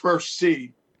what you first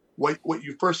see,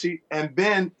 and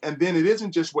then it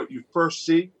isn't just what you first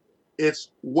see,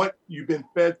 it's what you've been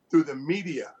fed through the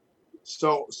media.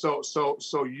 So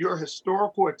your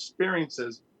historical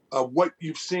experiences of what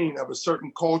you've seen of a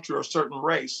certain culture or a certain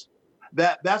race,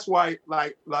 that's why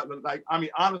like I mean,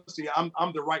 honestly,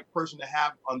 I'm the right person to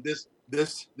have on this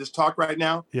talk right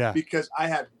now. Yeah. Because I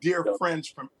have dear friends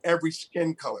from every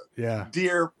skin color. Yeah.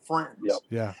 Dear friends.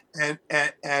 Yeah. And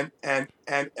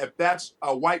if that's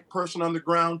a white person on the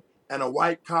ground and a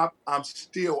white cop, I'm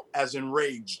still as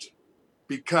enraged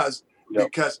because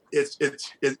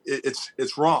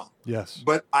it's wrong. Yes.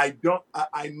 But I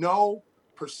know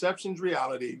perception's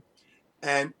reality,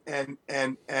 and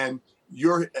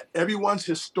everyone's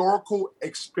historical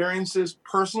experiences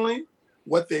personally,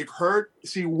 what they've heard.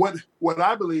 See, what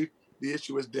I believe the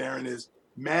issue is, Darren, is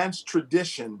man's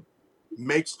tradition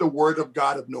makes the word of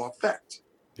God of no effect.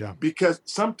 Yeah. Because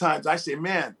sometimes I say,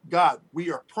 man, God,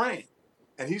 we are praying.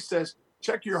 And he says,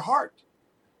 check your heart.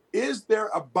 Is there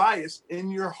a bias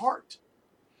in your heart?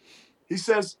 He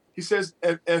says,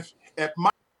 if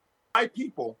my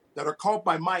people that are called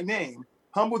by my name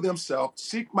humble themselves,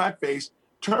 seek my face,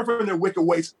 turn from their wicked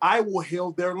ways, I will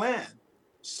heal their land.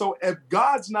 So if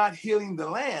God's not healing the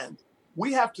land,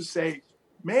 we have to say,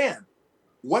 man,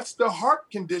 what's the heart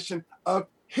condition of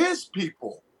his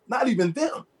people? Not even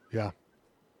them. Yeah.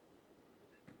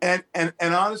 And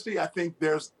honestly, I think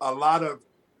there's a lot of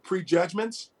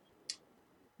prejudgments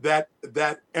that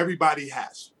everybody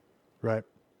has. Right.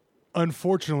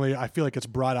 Unfortunately, I feel like it's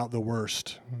brought out the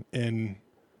worst in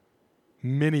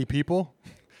many people.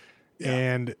 Yeah.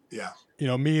 And, you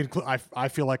know, me, I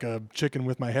feel like a chicken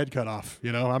with my head cut off.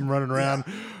 You know, I'm running around.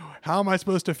 Yeah. How am I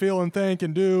supposed to feel and think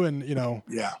and do? And, you know,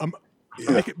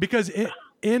 because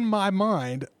in my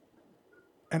mind,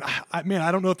 and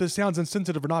I don't know if this sounds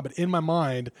insensitive or not, but in my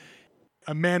mind,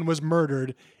 a man was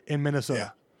murdered in Minnesota. Yeah.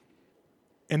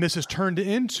 And this has turned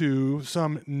into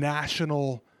some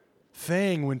national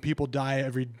thing when people die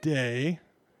every day.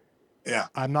 Yeah.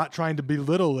 I'm not trying to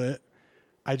belittle it.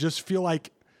 I just feel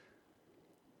like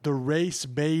the race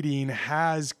baiting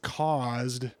has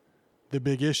caused the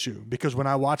big issue, because when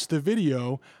I watch the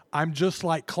video, I'm just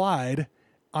like Clyde.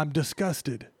 I'm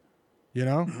disgusted, you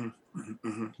know?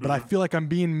 But I feel like I'm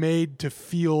being made to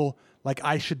feel like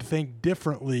I should think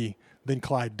differently than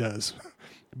Clyde does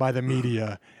by the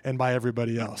media and by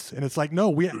everybody else. And it's like,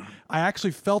 no, I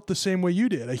actually felt the same way you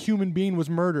did. A human being was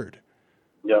murdered.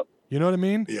 Yep. You know what I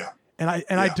mean? Yeah.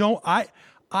 And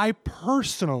I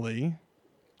personally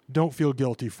don't feel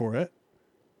guilty for it,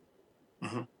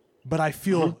 but I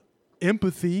feel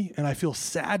empathy and I feel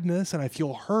sadness and I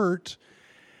feel hurt.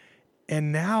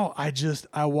 And now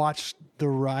I watch the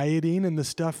rioting and the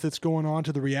stuff that's going on,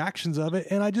 to the reactions of it,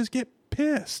 and I just get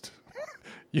pissed.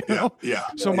 You know?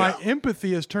 So my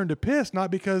empathy has turned to piss,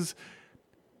 not because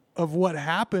of what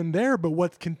happened there, but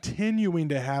what's continuing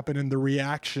to happen in the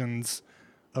reactions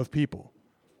of people.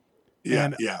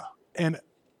 And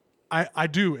I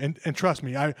do. And trust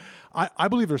me, I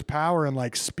believe there's power in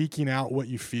like speaking out what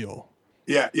you feel.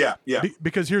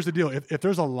 Because here's the deal. If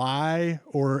there's a lie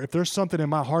or if there's something in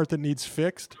my heart that needs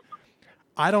fixed,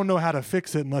 I don't know how to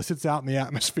fix it unless it's out in the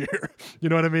atmosphere. You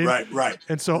know what I mean? Right.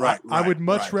 And so I would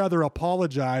much rather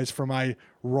apologize for my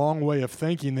wrong way of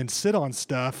thinking than sit on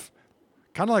stuff,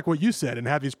 kind of like what you said, and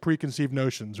have these preconceived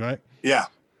notions, right? Yeah.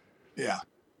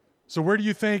 So where do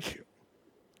you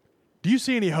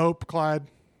see any hope, Clyde?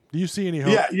 Do you see any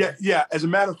hope? Yeah. As a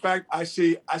matter of fact, I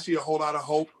see a whole lot of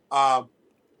hope.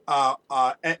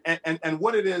 And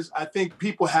what it is, I think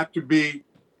people have to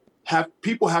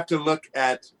look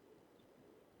at,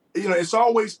 it's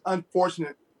always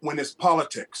unfortunate when it's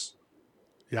politics.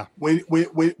 Yeah. When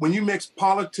you mix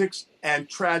politics and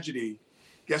tragedy,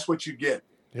 guess what you get?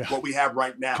 Yeah. What we have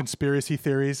right now. Conspiracy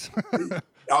theories.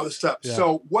 All this stuff. Yeah.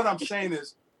 So what I'm saying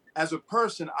is, as a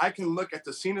person, I can look at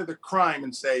the scene of the crime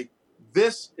and say,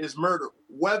 this is murder.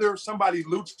 Whether somebody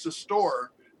loots a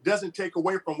store doesn't take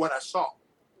away from what I saw.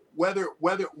 Whether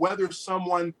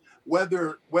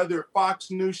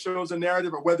Fox News shows a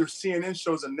narrative or whether CNN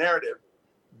shows a narrative,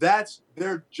 that's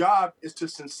their job, is to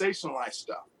sensationalize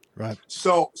stuff. Right.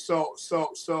 So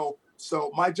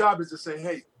my job is to say,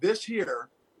 hey, this here,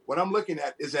 what I'm looking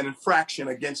at is an infraction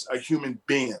against a human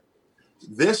being.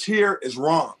 This here is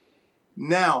wrong.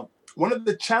 Now, one of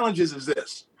the challenges is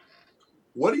this.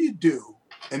 What do you do?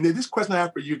 And this question I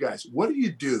have for you guys. What do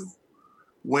you do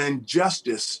when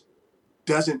justice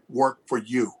doesn't work for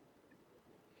you?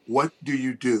 What do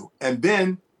you do? And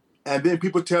then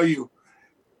people tell you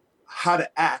how to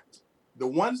act. The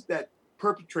ones that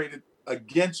perpetrated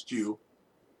against you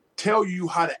tell you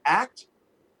how to act.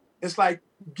 It's like,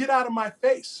 get out of my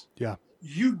face. Yeah.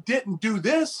 You didn't do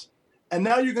this, and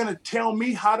now you're going to tell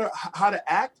me how to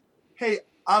act? Hey,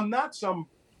 I'm not some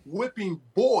whipping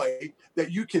boy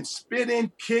that you can spit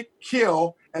in, kick,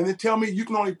 kill, and then tell me you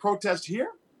can only protest here.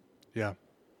 Yeah.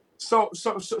 So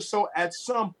at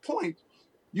some point,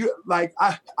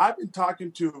 I've been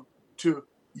talking to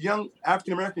young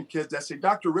African American kids that say,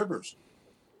 Dr. Rivers,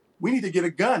 we need to get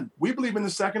a gun. We believe in the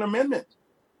Second Amendment.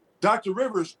 Dr.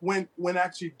 Rivers, when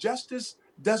actually justice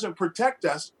doesn't protect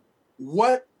us,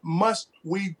 what must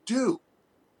we do?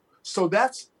 So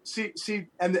that's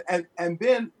and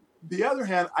then the other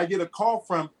hand, I get a call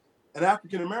from an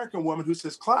African American woman who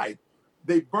says, Clyde,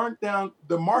 they burnt down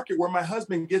the market where my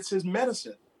husband gets his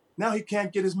medicine. Now he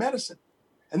can't get his medicine.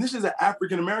 And this is an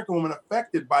African American woman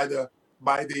affected by the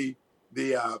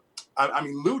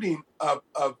looting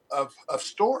of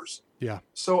stores. Yeah.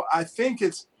 So I think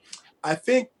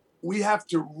we have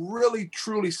to really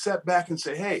truly step back and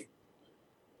say, hey,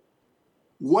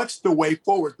 what's the way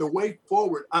forward? The way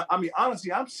forward. I mean,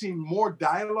 honestly, I'm seeing more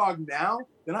dialogue now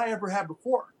than I ever had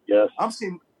before. Yes.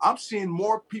 I'm seeing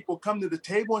more people come to the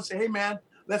table and say, hey man,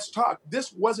 let's talk.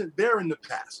 This wasn't there in the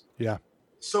past. Yeah.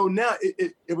 So now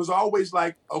it was always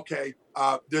like, okay,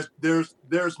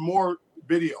 there's more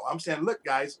video. I'm saying, look,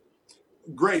 guys,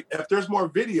 great. If there's more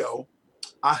video,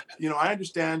 I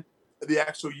understand the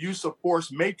actual use of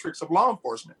force matrix of law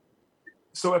enforcement.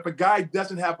 So if a guy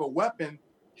doesn't have a weapon,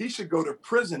 he should go to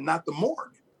prison, not the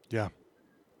morgue. Yeah.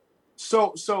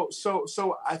 So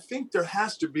I think there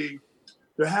has to be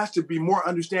more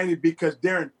understanding, because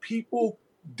Darren, people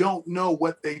don't know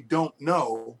what they don't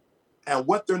know and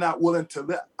what they're not willing to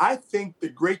let. I think the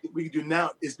great thing we can do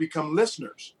now is become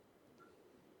listeners.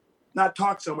 Not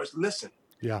talk so much, listen.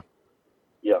 Yeah.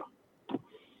 Yeah.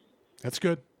 That's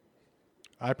good.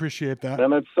 I appreciate that.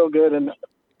 And that's so good. And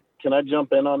can I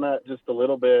jump in on that just a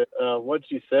little bit? What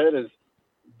you said is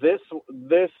this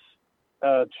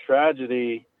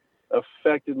tragedy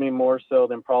affected me more so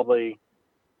than probably,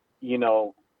 I'm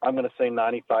going to say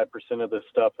 95% of the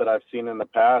stuff that I've seen in the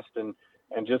past. And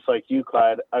just like you,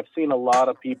 Clyde, I've seen a lot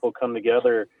of people come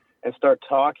together and start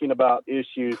talking about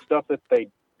issues, stuff that they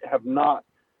have not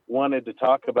wanted to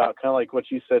talk about. Kind of like what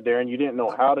you said, Darren, you didn't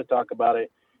know how to talk about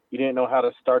it. You didn't know how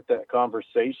to start that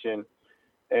conversation.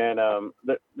 And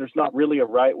there's not really a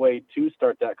right way to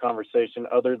start that conversation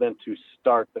other than to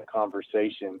start the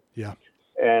conversation. Yeah.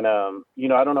 And,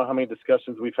 I don't know how many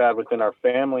discussions we've had within our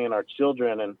family and our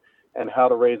children and how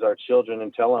to raise our children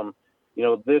and tell them,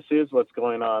 this is what's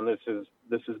going on. This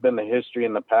has been the history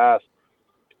in the past,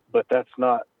 but that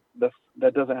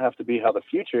doesn't have to be how the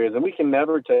future is. And we can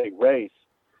never take race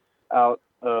out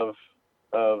of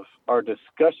our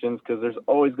discussions, because there's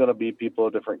always going to be people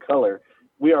of different color.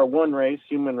 We are one race,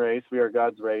 human race. We are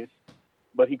God's race,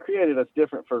 but he created us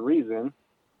different for a reason.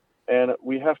 And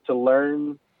we have to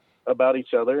learn about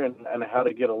each other and how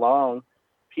to get along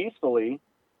peacefully.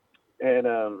 And,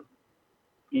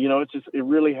 it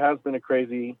really has been a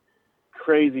crazy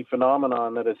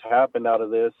phenomenon that has happened out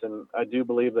of this. And I do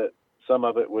believe that some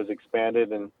of it was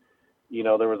expanded, and,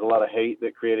 there was a lot of hate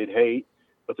that created hate,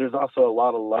 but there's also a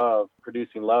lot of love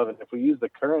producing love. And if we use the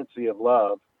currency of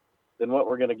love, then what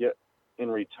we're going to get in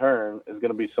return is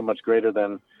going to be so much greater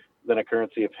than a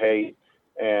currency of hate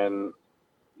and,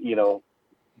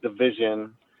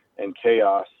 division and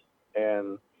chaos.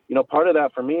 And, part of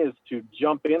that for me is to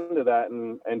jump into that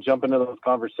and jump into those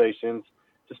conversations,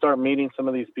 to start meeting some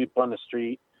of these people on the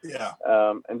street. Yeah.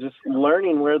 And just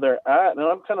learning where they're at. And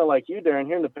I'm kind of like you, Darren,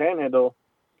 here in the Panhandle.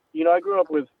 I grew up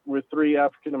with 3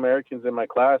 African Americans in my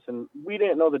class, and we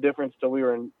didn't know the difference till we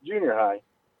were in junior high.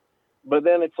 But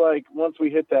then it's like, once we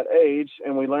hit that age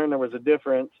and we learned there was a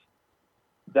difference,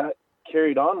 that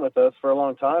carried on with us for a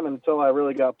long time until I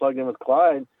really got plugged in with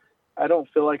Clyde. I don't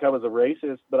feel like I was a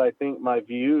racist, but I think my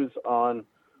views on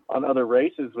other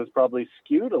races was probably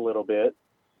skewed a little bit.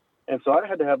 And so I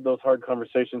had to have those hard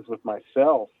conversations with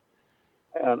myself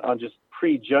and on just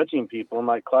prejudging people. And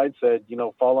like Clyde said,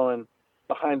 following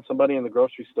behind somebody in the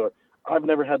grocery store. I've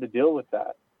never had to deal with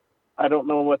that. I don't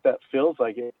know what that feels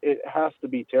like. It has to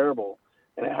be terrible,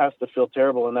 and it has to feel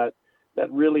terrible. And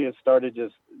that really has started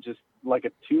just like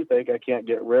a toothache I can't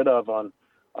get rid of on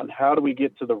how do we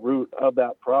get to the root of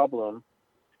that problem.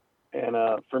 And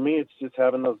for me, it's just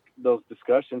having those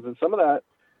discussions. And some of that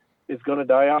is going to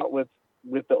die out with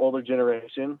the older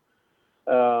generation.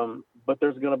 But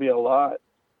there's going to be a lot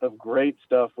of great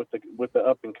stuff with the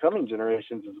up and coming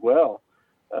generations as well.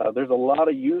 There's a lot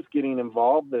of youth getting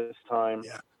involved this time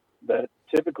that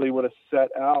typically would have set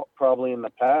out probably in the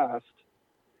past.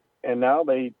 And now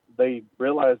they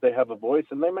realize they have a voice,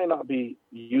 and they may not be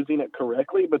using it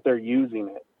correctly, but they're using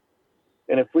it.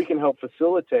 And if we can help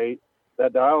facilitate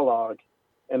that dialogue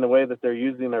and the way that they're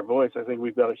using their voice, I think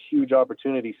we've got a huge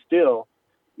opportunity still,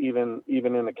 even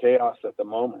in the chaos at the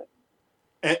moment.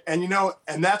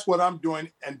 And that's what I'm doing.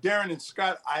 And Darren and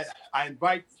Scott, I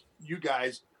invite you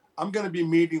guys. I'm going to be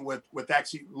meeting with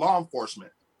actually law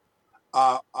enforcement.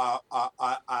 My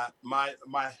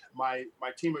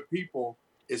team of people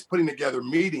is putting together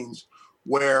meetings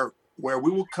where we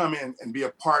will come in and be a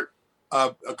part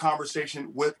of a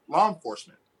conversation with law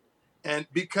enforcement. And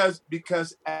because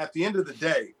at the end of the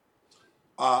day,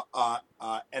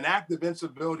 an act of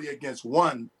incivility against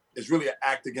one is really an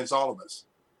act against all of us.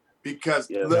 Because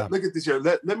look at this here.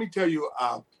 Let me tell you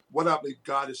what I believe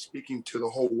God is speaking to the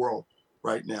whole world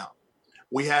right now.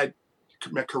 We had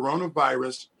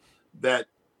coronavirus that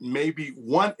maybe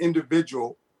one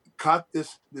individual caught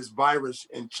this virus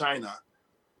in China,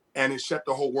 and it shut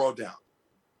the whole world down.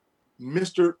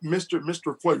 Mr.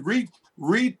 Floyd,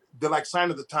 read the sign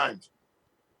of the times.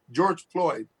 George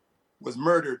Floyd was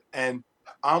murdered, and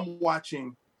I'm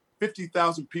watching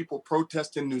 50,000 people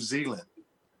protest in New Zealand.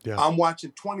 Yeah. I'm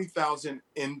watching 20,000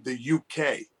 in the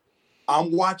UK.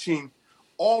 I'm watching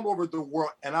all over the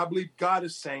world, and I believe God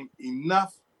is saying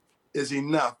enough is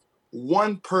enough.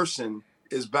 One person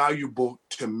is valuable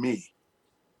to me.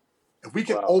 If we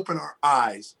can open our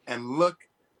eyes and look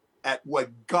at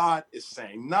what God is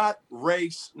saying, not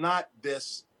race, not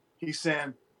this. He's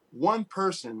saying one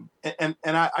person, and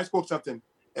I spoke something.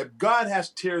 If God has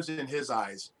tears in his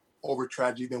eyes over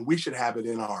tragedy, then we should have it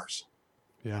in ours.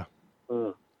 Yeah.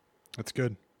 That's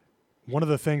good. One of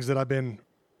the things that I've been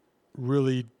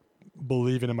really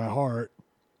believing in my heart,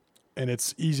 and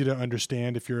it's easy to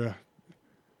understand if you're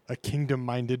a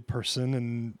kingdom-minded person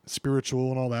and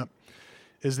spiritual and all that,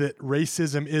 is that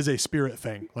racism is a spirit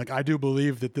thing. I do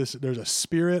believe that there's a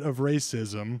spirit of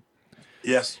racism.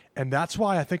 Yes. And that's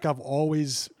why I think I've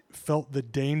always felt the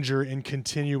danger in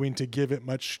continuing to give it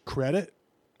much credit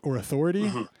or authority,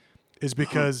 is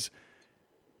because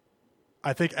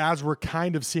I think as we're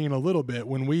kind of seeing a little bit,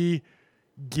 when we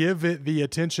give it the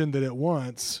attention that it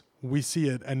wants, we see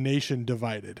a nation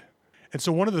divided. And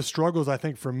so one of the struggles, I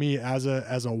think, for me as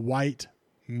a white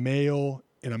male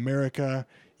in America,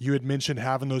 you had mentioned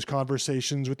having those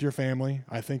conversations with your family.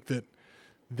 I think that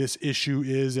this issue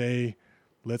is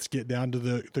let's get down to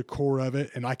the core of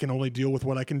it, and I can only deal with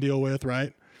what I can deal with,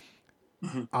 right?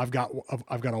 I've got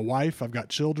a wife, I've got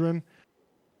children.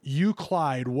 You,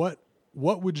 Clyde, what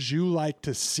would you like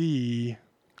to see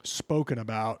spoken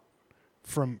about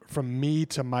from me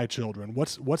to my children?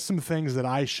 What's some things that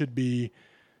I should be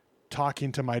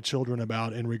talking to my children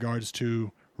about in regards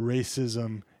to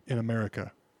racism in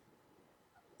America?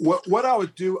 What I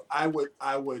would do, I would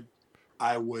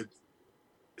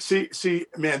see,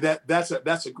 man, that's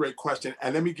a great question.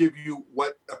 And let me give you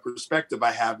what a perspective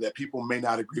I have that people may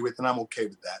not agree with, and I'm okay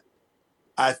with that.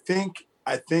 I think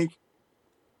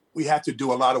we have to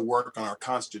do a lot of work on our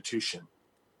Constitution.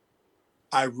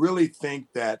 I really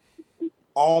think that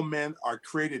all men are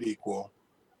created equal,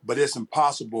 but it's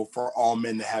impossible for all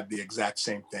men to have the exact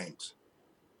same things.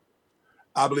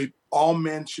 I believe all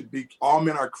men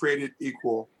are created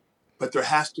equal, but there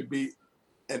has to be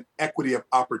an equity of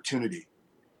opportunity,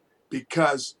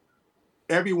 because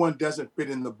everyone doesn't fit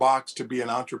in the box to be an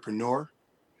entrepreneur.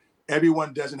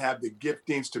 Everyone doesn't have the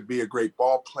giftings to be a great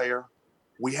ball player.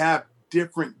 We have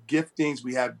different giftings.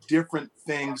 We have different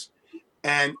things.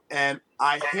 And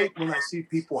I hate when I see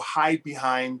people hide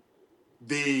behind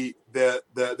the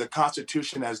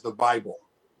Constitution as the Bible.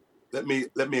 Let me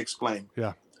explain.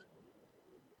 Yeah.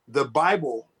 The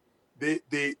Bible,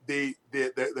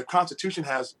 the Constitution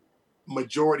has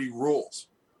majority rules.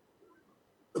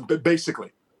 But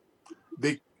basically,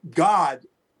 God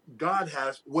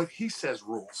has what he says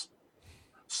rules.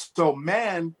 So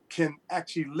man can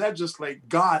actually legislate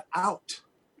God out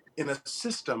in a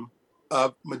system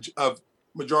of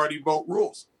majority vote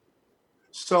rules.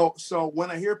 So when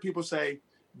I hear people say,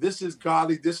 this is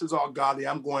godly, this is all godly,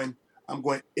 I'm going,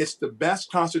 it's the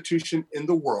best Constitution in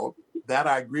the world, that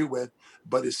I agree with,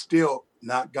 but it's still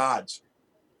not God's.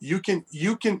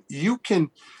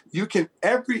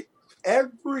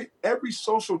 Every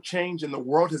social change in the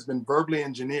world has been verbally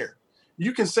engineered.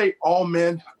 You can say all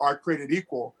men are created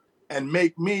equal and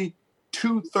make me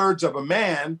 2/3 of a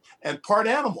man and part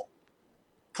animal.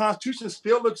 Constitution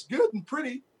still looks good and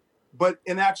pretty, but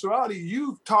in actuality,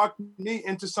 you've talked me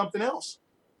into something else.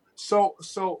 So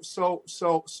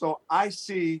I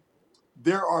see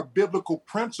there are biblical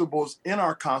principles in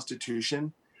our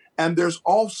Constitution, and there's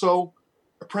also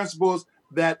principles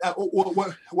that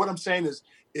what I'm saying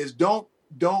is don't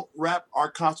wrap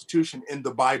our Constitution in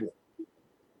the Bible.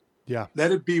 Yeah.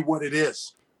 Let it be what it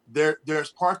is.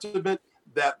 There's parts of it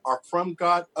that are from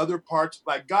God, other parts,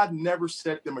 like God never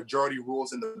set the majority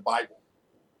rules in the Bible.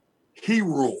 He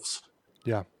rules.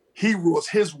 Yeah. He rules.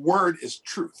 His word is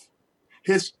truth.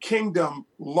 His kingdom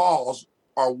laws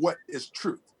are what is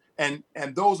truth. And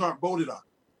those aren't voted on.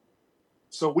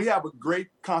 So we have a great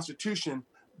Constitution,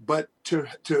 but to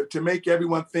make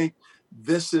everyone think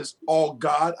this is all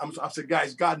God, I'm saying,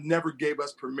 guys, God never gave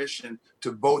us permission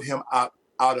to vote him out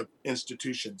of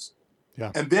institutions.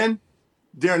 Yeah. And then,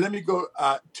 Darren, let me go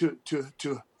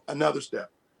to another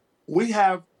step. We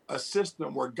have a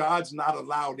system where God's not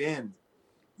allowed in.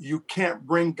 You can't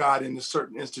bring God into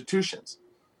certain institutions.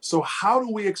 So how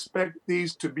do we expect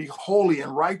these to be holy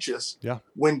and righteous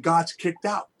when God's kicked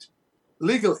out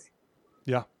legally?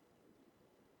 Yeah.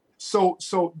 So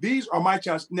these are my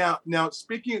challenges. Now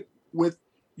speaking with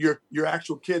your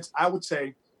actual kids, I would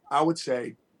say,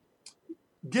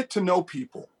 get to know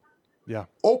people. Yeah.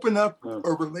 Open up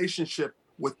a relationship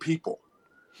with people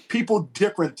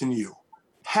different than you.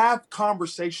 Have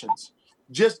conversations.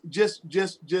 Just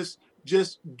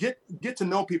get to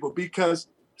know people, because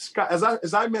Scott,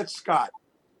 as I met Scott,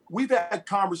 we've had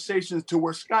conversations to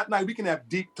where Scott and I, we can have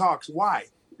deep talks. Why?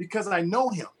 Because I know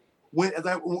him. When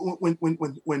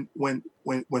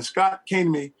Scott came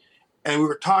to me and we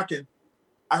were talking,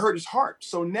 I heard his heart.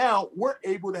 So now we're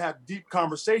able to have deep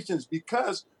conversations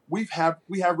because we have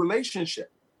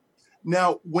relationship.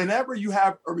 Now, whenever you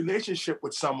have a relationship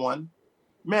with someone,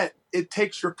 man, it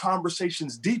takes your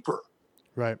conversations deeper.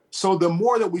 Right. So the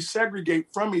more that we segregate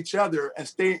from each other and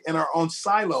stay in our own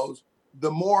silos, the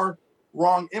more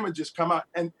wrong images come out.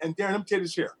 And Darren, let me tell you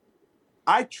this here.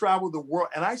 I travel the world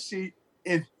and I see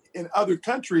in other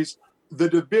countries, the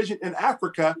division in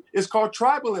Africa is called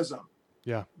tribalism.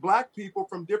 Yeah. Black people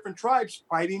from different tribes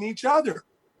fighting each other.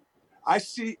 I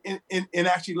see in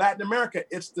actually Latin America,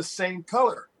 it's the same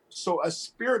color. So a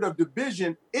spirit of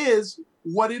division is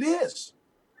what it is.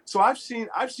 So I've seen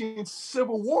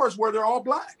civil wars where they're all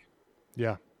black.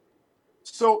 Yeah.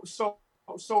 So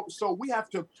we have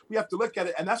to look at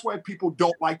it, and that's why people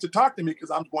don't like to talk to me,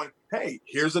 because I'm going, hey,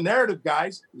 here's a narrative,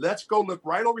 guys. Let's go look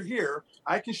right over here.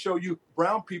 I can show you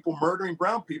brown people murdering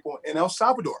brown people in El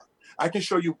Salvador. I can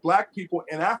show you black people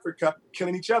in Africa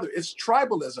killing each other. It's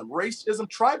tribalism, racism,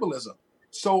 tribalism.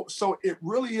 So it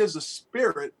really is a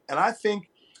spirit, and I think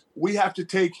we have to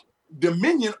take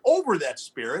dominion over that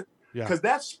spirit, because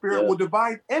that spirit will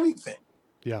divide anything.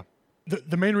 Yeah.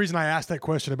 The main reason I asked that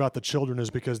question about the children is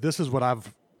because this is what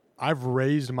I've I've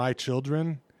raised my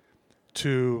children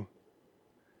to,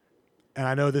 and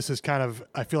I know this is kind of,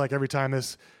 I feel like every time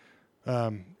this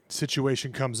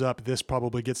situation comes up, this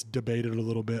probably gets debated a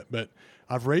little bit, but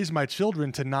I've raised my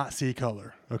children to not see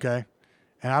color. Okay.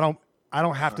 And I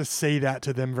don't have to say that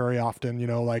to them very often, you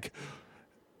know, like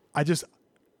I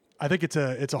think it's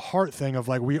a heart thing of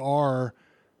like, we are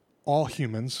all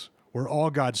humans. We're all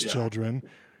God's children.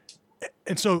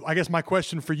 And so I guess my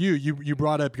question for you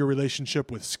brought up your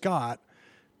relationship with Scott.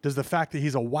 Does the fact that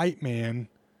he's a white man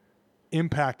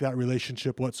impact that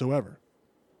relationship whatsoever?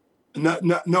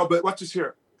 No, but watch this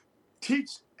here.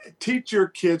 Teach your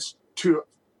kids to,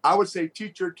 I would say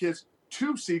teach your kids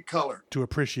to see color. To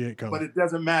appreciate color. But it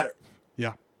doesn't matter.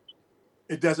 Yeah.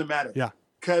 It doesn't matter. Yeah.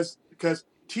 Because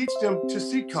teach them to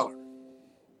see color.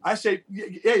 I say,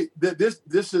 hey,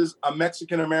 this is a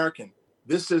Mexican American.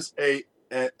 This is an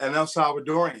El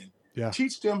Salvadorian. Yeah.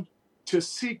 Teach them to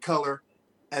see color,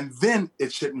 and then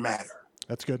it shouldn't matter.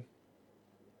 That's good.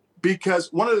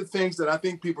 Because one of the things that I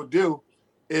think people do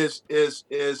is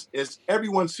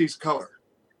everyone sees color.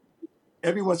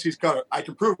 Everyone sees color. I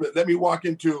can prove it. Let me walk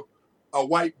into a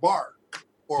white bar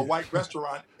or a white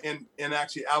restaurant in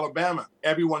actually Alabama.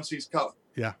 Everyone sees color.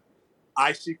 Yeah.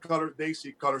 I see color. They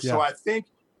see color. Yeah. So I think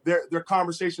their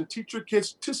conversation, teach your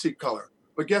kids to see color.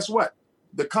 But guess what?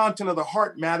 The content of the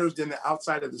heart matters than the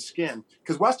outside of the skin.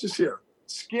 Because watch this here.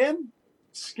 Skin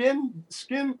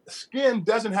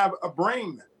doesn't have a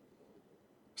brain.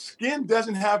 Skin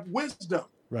doesn't have wisdom.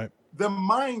 Right. The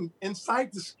mind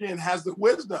inside the skin has the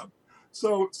wisdom.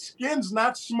 So skin's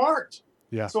not smart.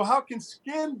 Yeah. So how can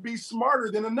skin be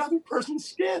smarter than another person's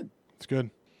skin? It's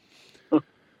good. Oh,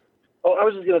 I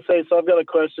was just going to say, so I've got a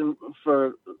question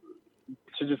to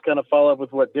just kind of follow up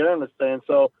with what Darren was saying.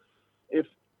 So this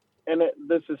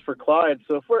is for Clyde.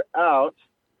 So if we're out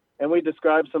and we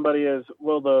describe somebody as,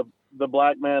 well, the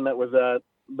black man that was at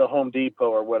the Home Depot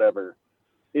or whatever,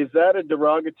 is that a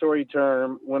derogatory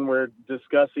term when we're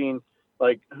discussing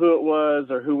like who it was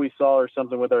or who we saw or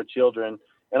something with our children?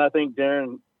 And I think,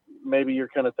 Darren, maybe you're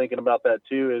kind of thinking about that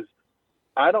too, is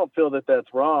I don't feel that that's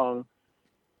wrong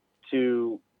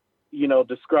to,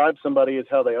 describe somebody as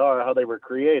how they are, how they were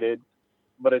created,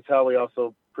 but it's how we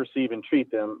also perceive and treat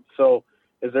them. So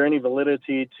is there any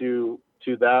validity to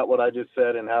that, what I just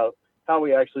said, and how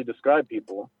we actually describe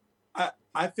people?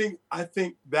 I think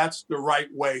that's the right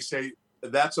way. Say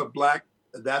that's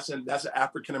an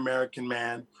African-American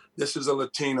man. This is a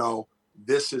Latino.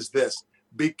 This is this,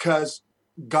 because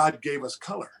God gave us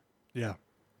color. Yeah.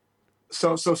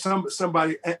 So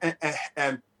somebody,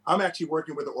 and I'm actually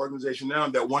working with an organization now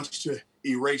that wants to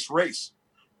erase race.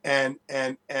 And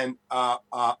I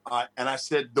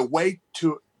said, the way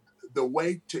to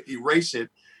erase it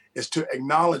is to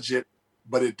acknowledge it,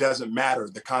 but it doesn't matter.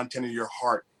 The content of your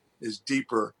heart is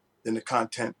deeper than the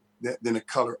content, than the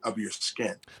color of your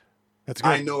skin. That's good.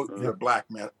 I know you're a black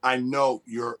man. I know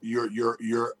you're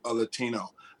a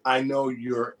Latino. I know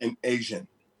you're an Asian.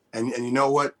 And you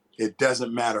know what? It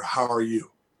doesn't matter. How are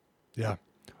you? Yeah.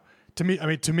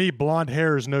 To me, blonde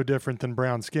hair is no different than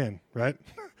brown skin, right?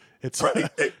 It's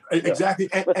right. Exactly.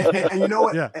 And you know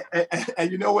what? Yeah.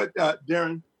 And you know what,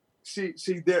 Darren? See,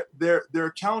 there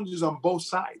are challenges on both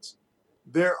sides.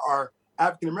 There are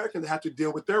African Americans that have to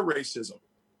deal with their racism.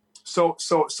 So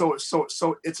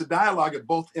it's a dialogue at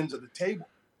both ends of the table.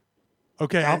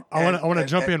 Okay, I want to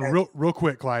jump in real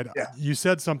quick, Clyde. Yeah. You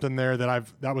said something there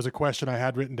that was a question I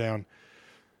had written down.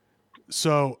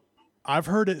 So I've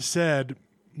heard it said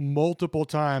multiple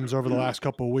times over the last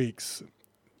couple of weeks,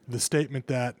 the statement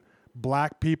that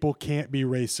black people can't be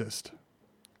racist.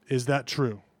 Is that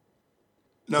true?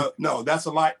 No, that's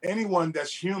a lie. Anyone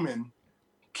that's human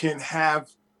can have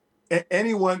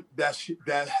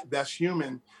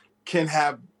human can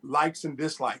have likes and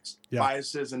dislikes,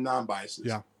 biases and non-biases.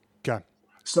 Yeah. Okay.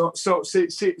 So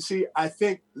see, I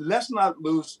think let's not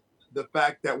lose the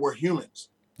fact that we're humans.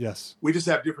 Yes. We just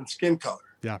have different skin color.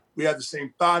 Yeah. We have the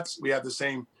same thoughts. We have the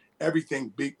same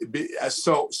everything.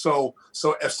 So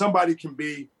if somebody can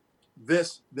be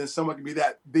this, then someone can be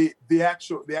that. The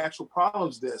actual problem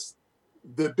is this.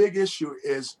 The big issue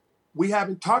is we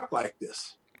haven't talked like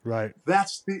this. Right.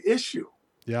 That's the issue.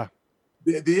 Yeah.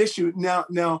 The issue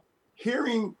now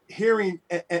hearing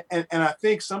and I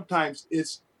think sometimes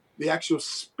it's the actual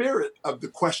spirit of the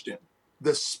question.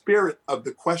 The spirit of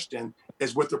the question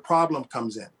is what the problem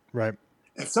comes in. Right.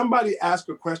 If somebody asks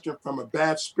a question from a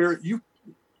bad spirit, you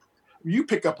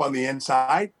pick up on the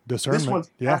inside. Discernment. This one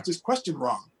asked this question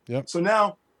wrong. Yep. So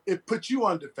now it puts you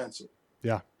on defensive.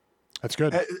 Yeah. That's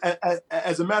good.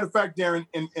 As a matter of fact, Darren,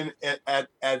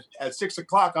 at 6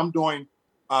 o'clock, I'm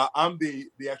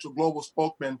the actual global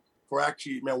spokesman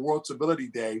actually World Civility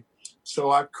Day.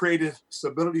 So I've created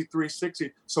Civility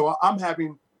 360. So I'm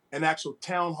having an actual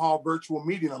town hall virtual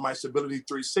meeting on my Civility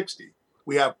 360.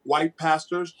 We have white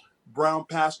pastors, brown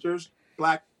pastors,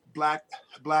 black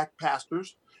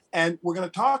pastors, and we're going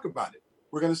to talk about it.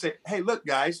 We're going to say, hey, look,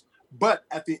 guys, but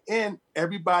at the end,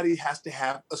 everybody has to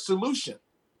have a solution.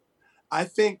 I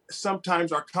think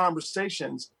sometimes our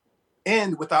conversations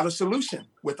end without a solution,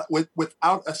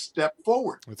 without a step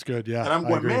forward. That's good. Yeah. And I'm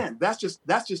going, man, that's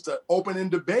just an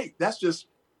open-end debate. That's just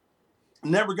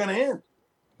never going to end.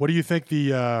 What do you think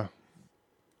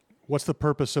what's the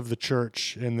purpose of the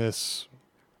church in this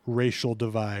racial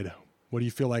divide? What do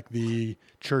you feel like the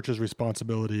church's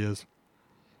responsibility is?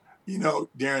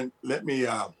 Darren, let me,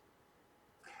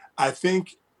 I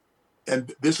think,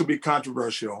 and this will be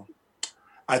controversial,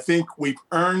 I think we've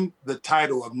earned the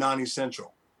title of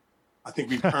non-essential. I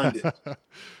think we've earned it.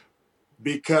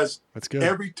 Because that's good.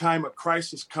 Every time a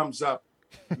crisis comes up,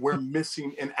 we're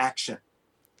missing in action.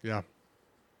 Yeah.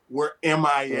 We're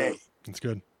MIA. That's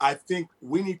good. I think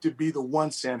we need to be the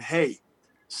ones saying, hey,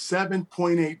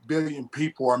 7.8 billion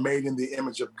people are made in the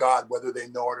image of God, whether they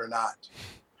know it or not.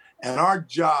 And our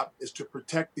job is to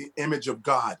protect the image of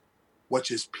God,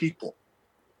 which is people.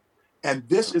 And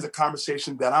this is a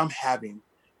conversation that I'm having,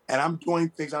 and I'm doing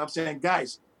things, and I'm saying,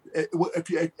 guys,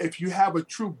 if you have a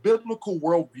true biblical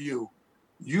worldview,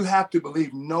 you have to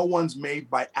believe no one's made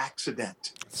by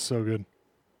accident. So good.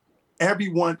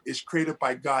 Everyone is created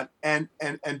by God. And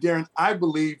Darren, I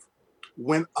believe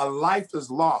when a life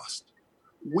is lost,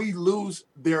 we lose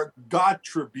their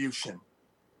God-tribution,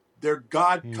 their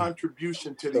God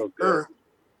contribution to the earth.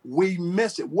 We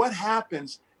miss it. What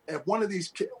happens if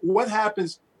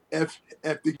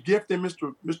if the gift in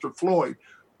Mr. Floyd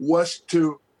was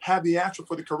to have the answer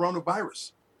for the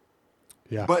coronavirus?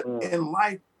 Yeah. But in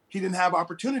life, he didn't have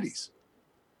opportunities.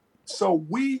 So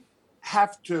we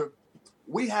have to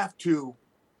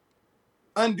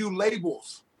undo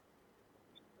labels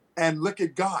and look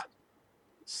at God.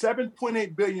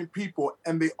 7.8 billion people,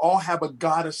 and they all have a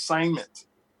God assignment.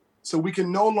 So we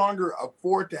can no longer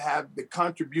afford to have the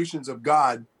contributions of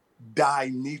God die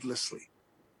needlessly.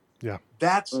 Yeah.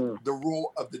 That's the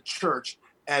role of the church,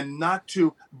 and not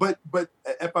to, but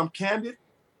if I'm candid,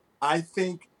 I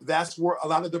think that's where a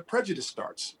lot of the prejudice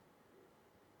starts.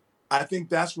 I think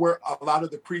that's where a lot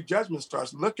of the prejudgment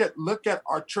starts. Look at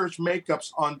our church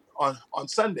makeups on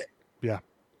Sunday. Yeah.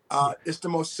 It's the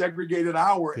most segregated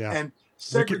hour, and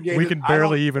segregated. We can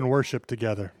barely even worship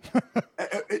together.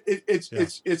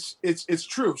 It's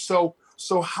true. So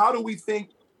how do we think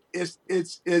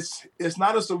it's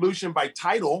not a solution by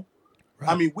title?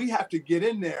 Right. I mean, we have to get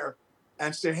in there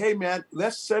and say, hey man,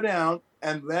 let's sit down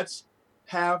and let's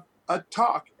have a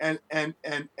talk. And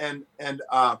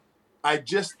I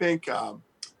just think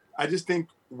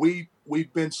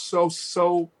we've been so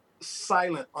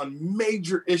silent on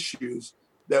major issues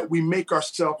that we make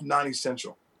ourselves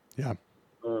non-essential. Yeah.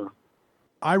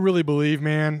 I really believe,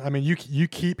 man. I mean, you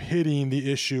keep hitting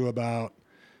the issue about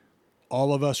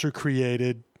all of us are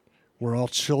created. We're all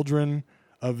children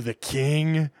of the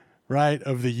King, right?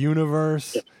 Of the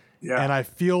universe. Yeah. And I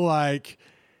feel like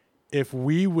if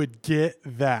we would get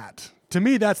that, to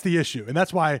me, that's the issue. And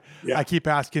that's why I keep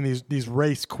asking these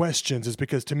race questions, is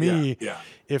because to me,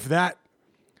 if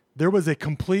there was a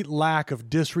complete lack of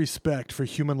disrespect for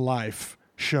human life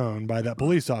shown by that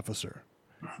police officer,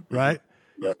 right?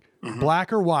 Yeah. Mm-hmm.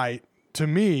 Black or white, to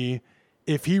me,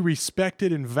 if he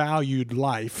respected and valued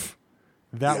life,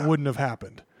 that wouldn't have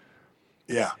happened.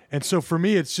 Yeah. And so for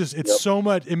me, it's so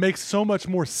much, it makes so much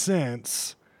more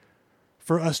sense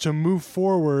for us to move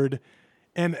forward.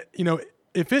 And,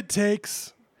 if it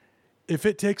takes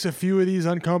a few of these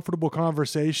uncomfortable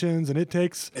conversations, and it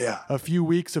takes a few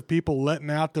weeks of people letting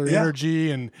out their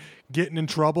energy and getting in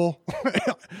trouble,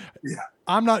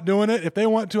 I'm not doing it. If they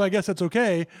want to, I guess that's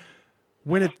okay.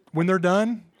 When they're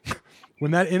done, when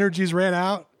that energy's ran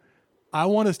out, I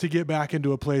want us to get back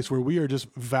into a place where we are just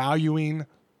valuing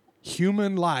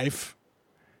human life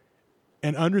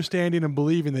and understanding and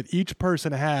believing that each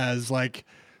person has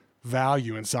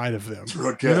value inside of them. It's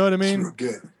real good. You know what I mean? It's real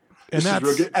good. And that's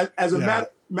real good. As a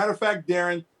matter of fact,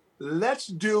 Darren, let's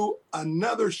do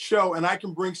another show, and I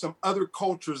can bring some other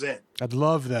cultures in. I'd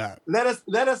love that. Let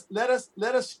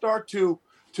us start to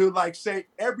say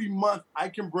every month I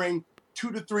can bring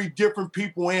 2 to 3 different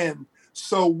people in,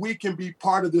 so we can be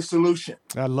part of the solution.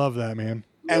 I love that, man.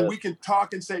 And we can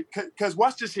talk and say, because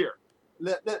watch this here.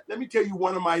 Let me tell you,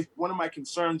 one of my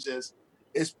concerns is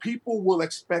people will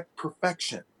expect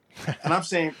perfection. And I'm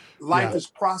saying life is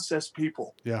process,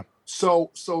 people. Yeah.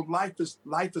 So life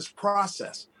is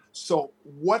process. So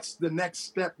what's the next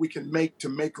step we can make to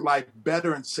make life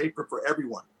better and safer for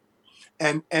everyone?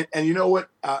 And you know what?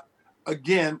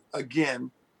 Again,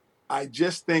 I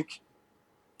just think,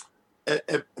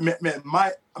 man,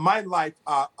 my life,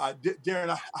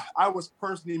 Darren, I was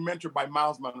personally mentored by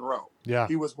Miles Monroe. Yeah.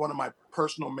 He was one of my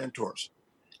personal mentors.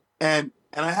 And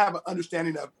I have an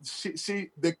understanding of, see,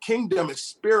 the kingdom is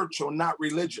spiritual, not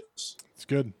religious. It's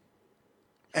good.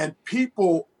 And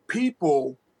people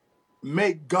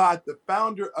make God the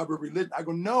founder of a religion. I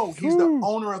go, no, he's the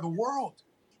owner of the world.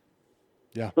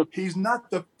 Yeah. He's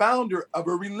not the founder of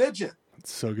a religion.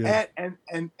 That's so good.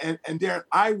 And Darren,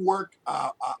 I work,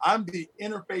 I'm the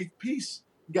interfaith peace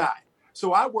guy.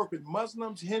 So I work with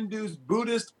Muslims, Hindus,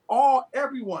 Buddhists,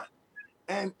 everyone.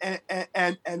 And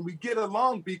we get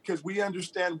along because we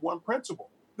understand one principle,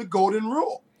 the golden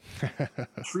rule.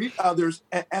 Treat others.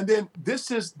 And then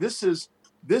this is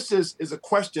a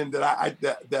question that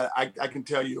I can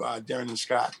tell you, Darren and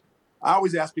Scott. I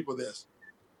always ask people this.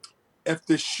 If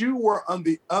the shoe were on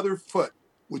the other foot,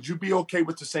 would you be okay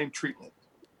with the same treatment?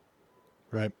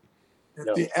 Right.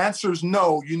 If the answer is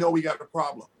no, you know we got a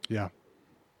problem. Yeah.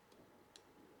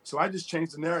 So I just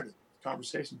changed the narrative,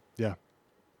 conversation. Yeah.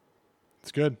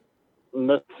 It's good. And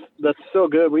that's so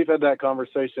good. We've had that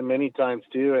conversation many times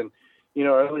too. And,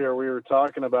 earlier we were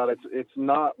talking about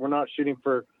we're not shooting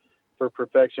for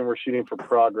perfection. We're shooting for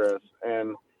progress.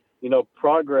 And,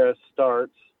 progress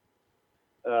starts,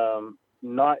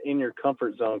 not in your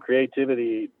comfort zone.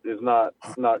 Creativity is not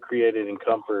created in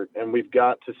comfort. And we've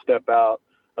got to step out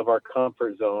of our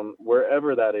comfort zone,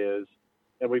 wherever that is.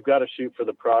 And we've got to shoot for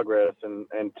the progress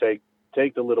and take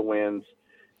the little wins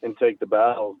and take the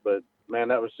battles. But man,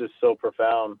 that was just so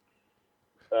profound.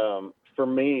 For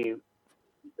me,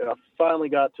 I finally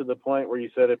got to the point where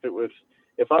you said,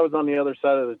 if I was on the other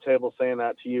side of the table saying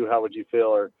that to you, how would you feel?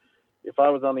 Or if I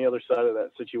was on the other side of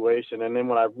that situation. And then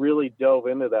when I really dove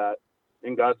into that,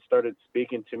 and God started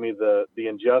speaking to me the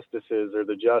injustices or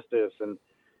the justice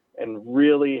and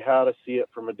really how to see it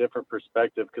from a different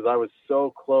perspective, because I was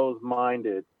so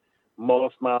closed-minded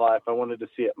most of my life. I wanted to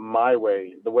see it my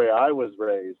way, the way I was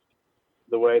raised,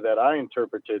 the way that I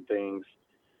interpreted things.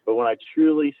 But when I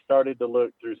truly started to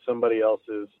look through somebody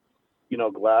else's,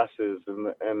 glasses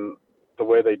and the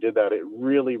way they did that, it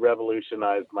really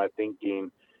revolutionized my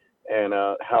thinking and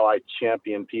how I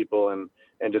champion people and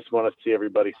just want to see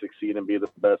everybody succeed and be the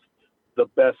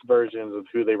best versions of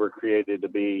who they were created to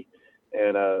be.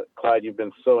 And Clyde, you've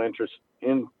been so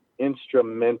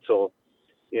instrumental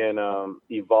in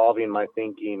evolving my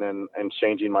thinking and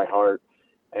changing my heart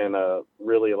and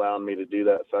really allowing me to do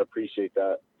that. So I appreciate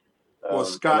that. Well,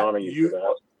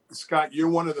 Scott, you're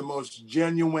one of the most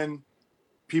genuine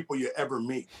people you ever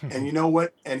meet. And you know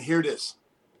what? And hear this.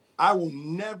 I will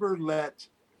never let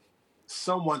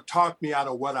someone talk me out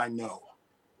of what I know.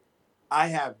 I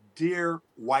have dear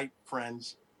white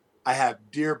friends. I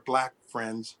have dear black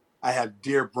friends. I have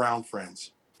dear brown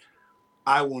friends.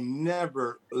 I will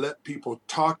never let people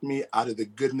talk me out of the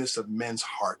goodness of men's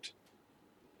heart.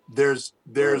 There's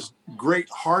great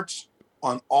hearts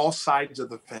on all sides of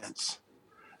the fence.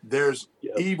 There's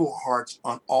evil hearts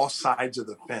on all sides of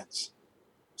the fence.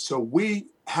 So we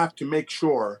have to make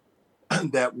sure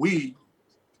that we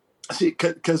see,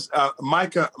 because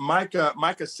Micah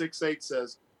 6:8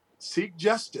 says, seek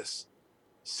justice.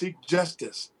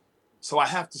 So I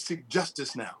have to seek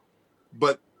justice now,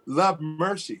 but love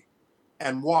mercy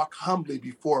and walk humbly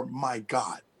before my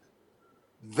God.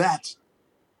 That's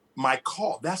my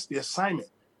call. That's the assignment.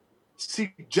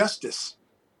 Seek justice.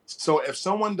 So if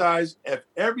someone dies, if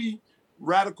every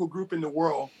radical group in the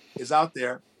world is out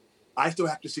there, I still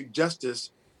have to seek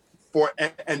justice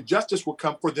and justice will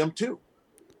come for them too.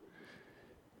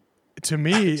 To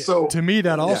me,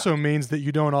 that also means that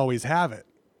you don't always have it.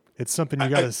 It's something you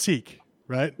got to seek,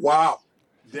 right? Wow.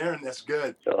 Darren, that's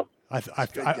good.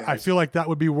 I feel like that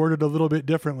would be worded a little bit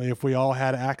differently if we all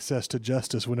had access to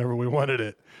justice whenever we wanted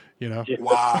it,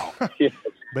 Wow.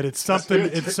 But it's something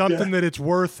that it's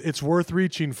worth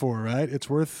reaching for, right? It's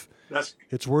worth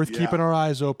keeping our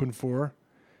eyes open for.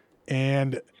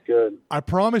 And good. I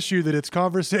promise you that it's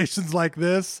conversations like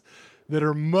this that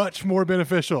are much more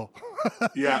beneficial.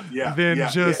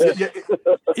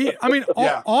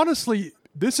 Honestly,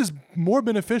 this is more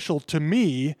beneficial to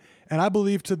me, and I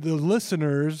believe to the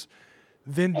listeners,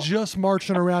 than just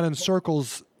marching around in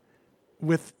circles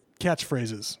with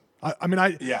catchphrases.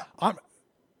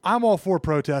 I'm all for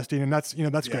protesting, and that's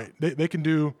great. They can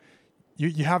do.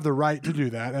 You have the right to do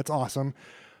that. That's awesome.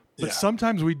 But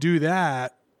sometimes we do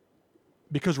that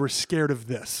because we're scared of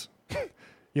this.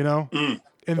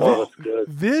 And that's good.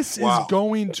 this is Wow.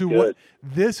 going That's to good. what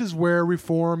this is where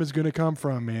reform is going to come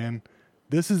from, man.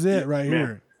 This is it right man.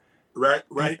 here.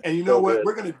 Right. And you know So what? good.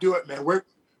 We're going to do it, man. We're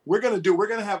going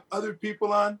to have other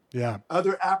people on, Yeah.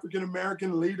 other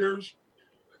African-American leaders,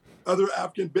 other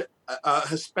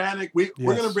Hispanic. We're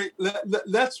going to bring,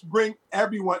 let's bring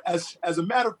everyone. As a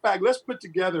matter of fact, let's put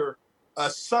together a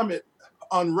summit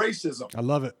on racism. I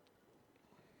love it.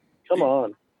 Come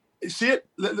on. You see it?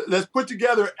 Let's put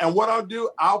together. And what I'll do,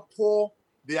 I'll pull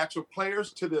the actual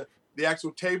players to the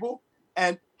actual table.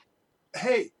 And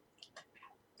hey,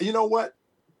 you know what?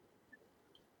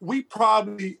 We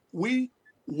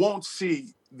won't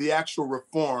see the actual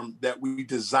reform that we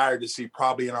desire to see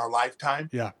probably in our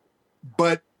lifetime. Yeah.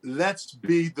 But let's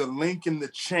be the link in the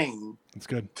chain. That's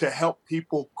good. To help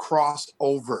people cross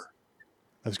over.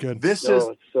 That's good. This is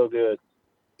so good.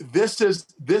 This is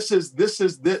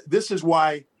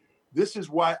why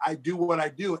I do what I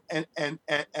do. And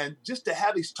just to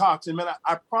have these talks, and man,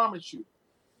 I promise you,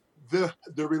 the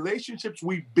relationships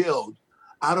we build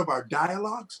out of our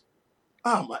dialogues,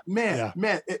 oh my man.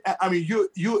 I mean,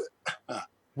 you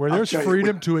where there's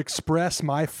freedom to express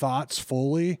my thoughts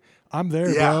fully, I'm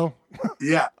there, bro.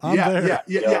 Yeah. I'm there.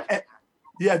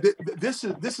 Yeah.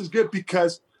 This is good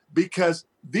because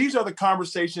these are the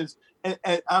conversations, and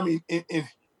I mean,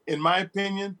 in my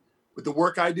opinion, with the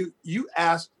work I do, you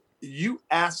ask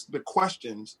the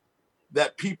questions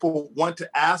that people want to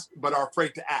ask but are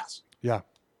afraid to ask. Yeah.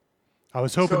 I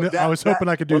was hoping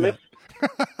I could do that.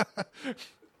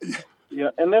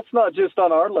 Yeah, and that's not just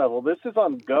on our level. This is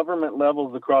on government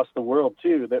levels across the world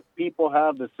too, that people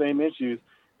have the same issues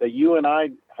that you and I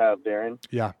have, Darren.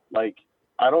 Yeah. Like,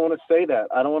 I don't want to say that.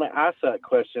 I don't want to ask that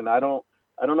question. I don't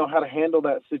know how to handle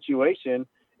that situation.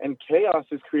 And chaos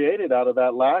is created out of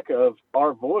that lack of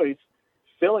our voice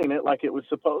filling it like it was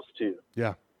supposed to.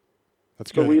 Yeah.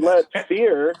 That's good. So we let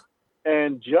fear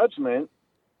and judgment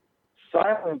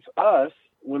silence us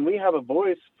when we have a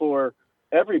voice for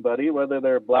everybody, whether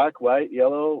they're black, white,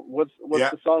 yellow. What's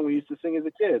the song we used to sing as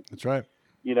a kid? That's right.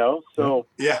 You know, so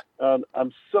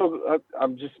I'm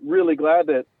just really glad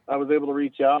that I was able to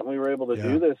reach out and we were able to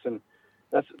do this, and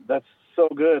that's so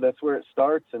good. That's where it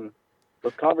starts, and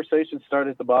those conversations start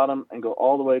at the bottom and go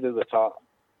all the way to the top.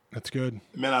 That's good.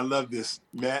 Man, I love this.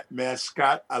 Man,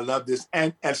 Scott, I love this.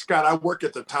 And Scott, I work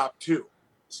at the top too.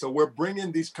 So we're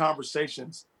bringing these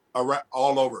conversations around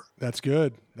all over. That's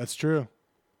good. That's true.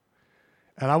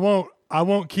 And I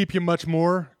won't keep you much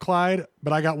more, Clyde,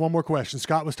 but I got one more question.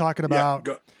 Scott was talking about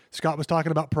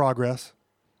progress.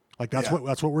 Like that's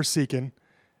what we're seeking.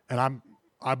 And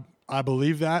I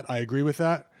believe that. I agree with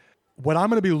that. What I'm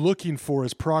going to be looking for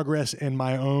is progress in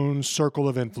my own circle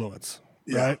of influence.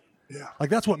 Right? Yeah. Like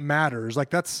that's what matters.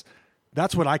 Like that's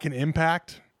what I can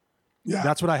impact. Yeah.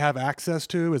 That's what I have access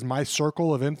to is my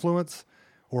circle of influence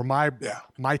or my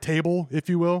table, if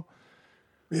you will.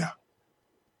 Yeah.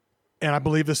 And I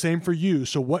believe the same for you.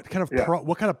 So what kind of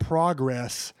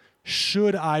progress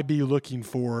should I be looking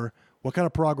for? What kind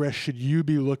of progress should you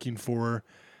be looking for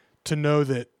to know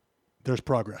that there's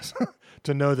progress?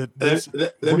 To know that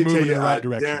we're moving in the right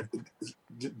direction.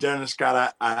 Darren and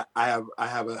Scott, I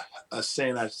have a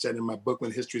saying I said in my book,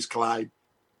 When History's Clyde.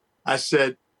 I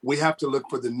said, we have to look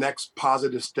for the next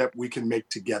positive step we can make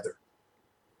together.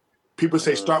 People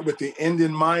say, start with the end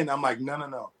in mind. I'm like,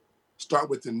 no.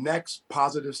 Start with the next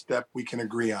positive step we can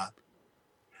agree on.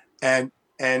 And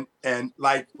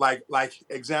like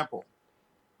example,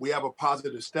 we have a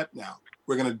positive step now.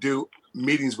 We're going to do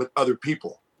meetings with other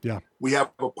people. Yeah. We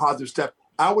have a positive step.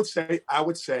 I would say,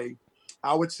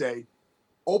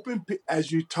 open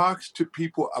as you talk to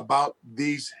people about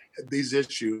these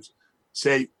issues.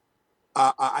 Say,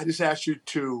 I just ask you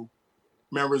to,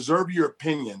 reserve your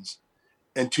opinions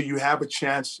until you have a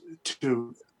chance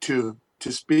to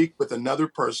speak with another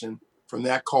person from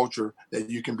that culture that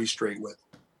you can be straight with.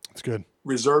 That's good.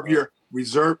 Reserve your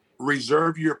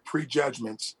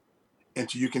prejudgments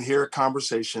until you can hear a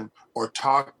conversation or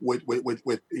talk with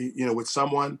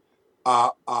someone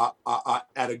at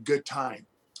a good time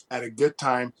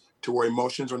to where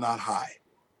emotions are not high,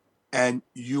 and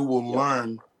you will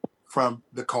learn from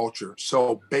the culture.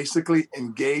 So basically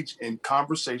engage in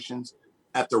conversations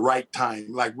at the right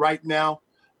time. Like right now,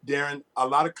 Darren, a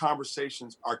lot of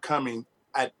conversations are coming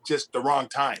at just the wrong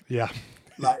time. Yeah.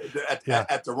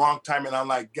 At the wrong time. And I'm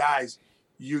like, guys,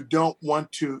 you don't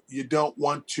want to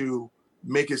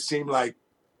make it seem like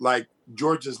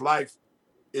George's life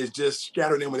is just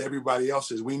scattered in with everybody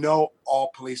else's. We know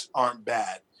all police aren't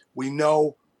bad. We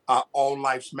know all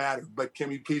lives matter, but can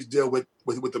we please deal with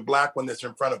the black one that's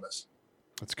in front of us?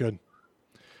 That's good.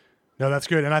 No, that's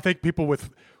good. And I think people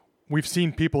we've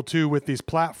seen people too with these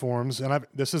platforms, and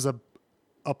this is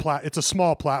it's a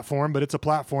small platform, but it's a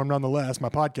platform nonetheless, my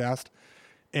podcast.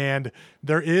 And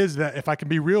there is that, if I can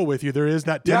be real with you, there is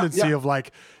that tendency of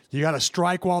like, you got to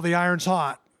strike while the iron's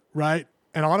hot, right?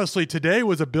 And honestly, today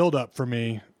was a buildup for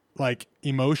me, like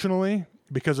emotionally,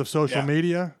 because of social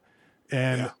media.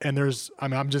 And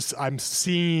I'm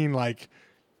seeing like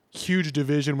huge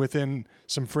division within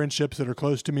some friendships that are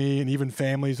close to me and even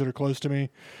families that are close to me.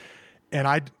 And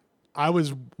I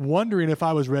was wondering if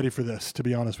I was ready for this, to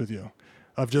be honest with you,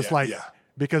 of just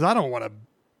because I don't want to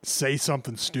say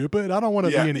something stupid. I don't want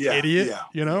to be an idiot,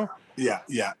 you know? Yeah.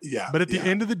 But at the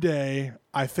end of the day,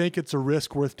 I think it's a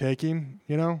risk worth taking,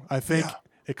 you know? I think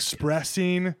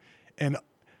expressing, and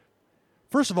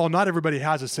first of all, not everybody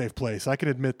has a safe place. I can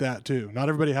admit that too. Not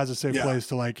everybody has a safe place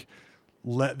to like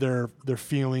let their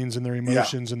feelings and their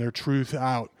emotions and their truth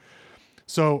out.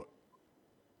 So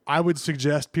I would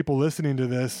suggest people listening to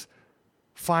this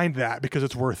find that, because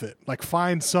it's worth it. Like,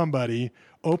 find somebody,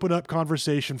 open up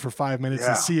conversation for 5 minutes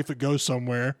and see if it goes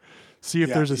somewhere. See if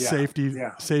there's a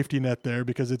safety net there,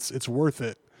 because it's worth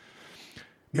it.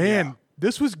 Man,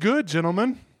 this was good,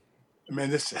 gentlemen.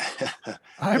 Man,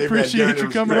 I appreciate you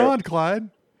coming on, Clyde.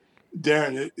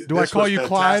 Darren, do I call you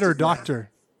Clyde or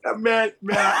Doctor? Man,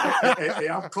 hey,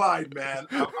 I'm Clyde, man.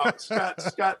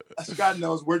 Scott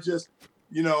knows we're just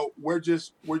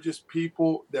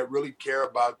people that really care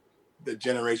about the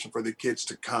generation, for the kids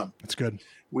to come. That's good.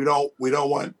 We don't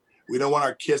want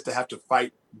our kids to have to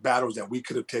fight battles that we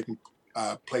could have taken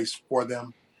place for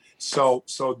them. So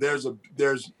there's a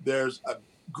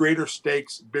greater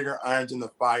stakes, bigger irons in the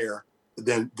fire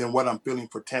than what I'm feeling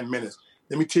for 10 minutes.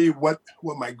 Let me tell you what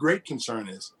my great concern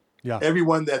is. Yeah.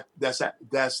 Everyone that's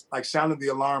like sounding the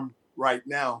alarm right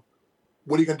now,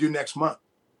 what are you going to do next month?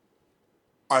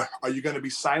 Are you going to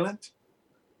be silent,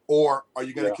 or are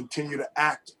you going to continue to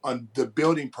act on the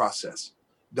building process?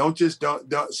 Don't.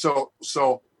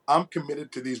 So I'm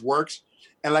committed to these works.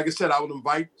 And like I said, I would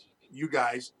invite you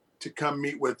guys to come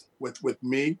meet with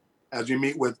me as we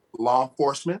meet with law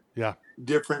enforcement. Yeah.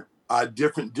 Different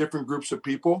groups of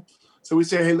people. So we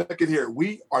say, hey, look at here.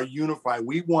 We are unified.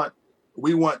 We want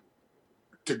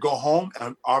to go home,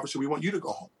 and obviously we want you to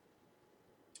go home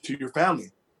to your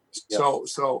family. Yeah.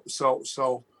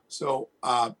 So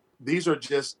these are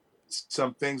just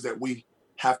some things that we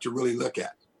have to really look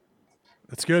at.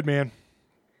 That's good, man.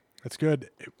 That's good.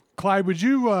 Clyde, would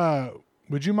you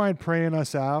mind praying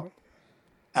us out?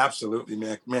 Absolutely,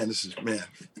 man.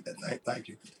 Thank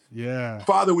you. Yeah.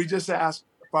 Father, we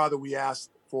ask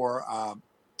for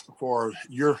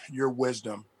your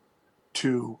wisdom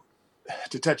to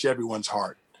touch everyone's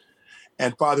heart.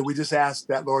 And Father, we just ask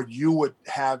that, Lord, you would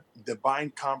have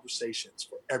divine conversations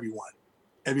for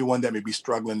everyone that may be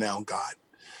struggling now, God.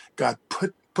 God,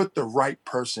 put the right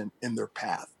person in their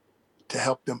path to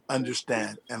help them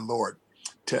understand, and Lord,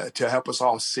 to help us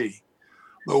all see.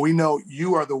 Lord, we know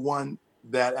you are the one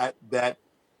that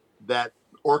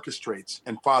orchestrates,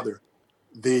 and Father,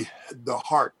 the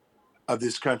heart of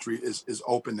this country is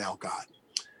open now, God.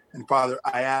 And Father,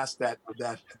 I ask that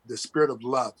the spirit of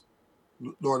love,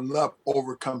 Lord, love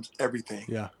overcomes everything.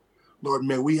 Yeah. Lord,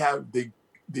 may we have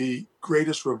the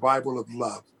greatest revival of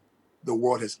love the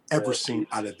world has ever seen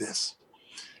out of this.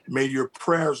 May your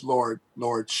prayers, Lord,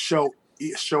 show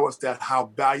us that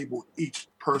how valuable each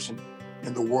person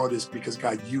in the world is, because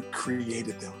God, you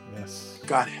created them. Yes.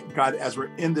 God, as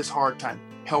we're in this hard time,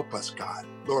 help us, God.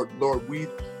 Lord, we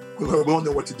won't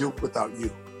know what to do without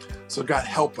you. So God,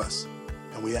 help us.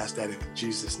 And we ask that in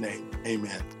Jesus' name.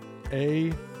 Amen.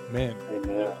 Amen.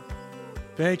 Amen.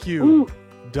 Thank you, Woo.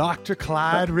 Dr.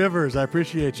 Clyde Rivers. I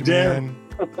appreciate you, man.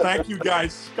 Thank you,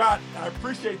 guys. Scott, I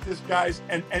appreciate this, guys.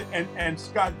 And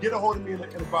Scott, get a hold of me in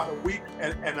about a week,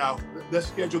 and let's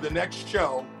schedule the next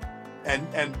show. And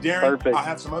Darren, Perfect. I'll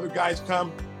have some other guys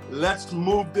come. Let's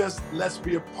move this. Let's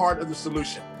be a part of the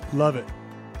solution. Love it.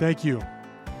 Thank you.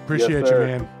 Appreciate you,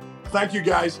 man. Thank you,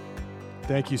 guys.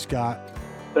 Thank you, Scott.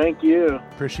 Thank you.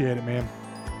 Appreciate it, man.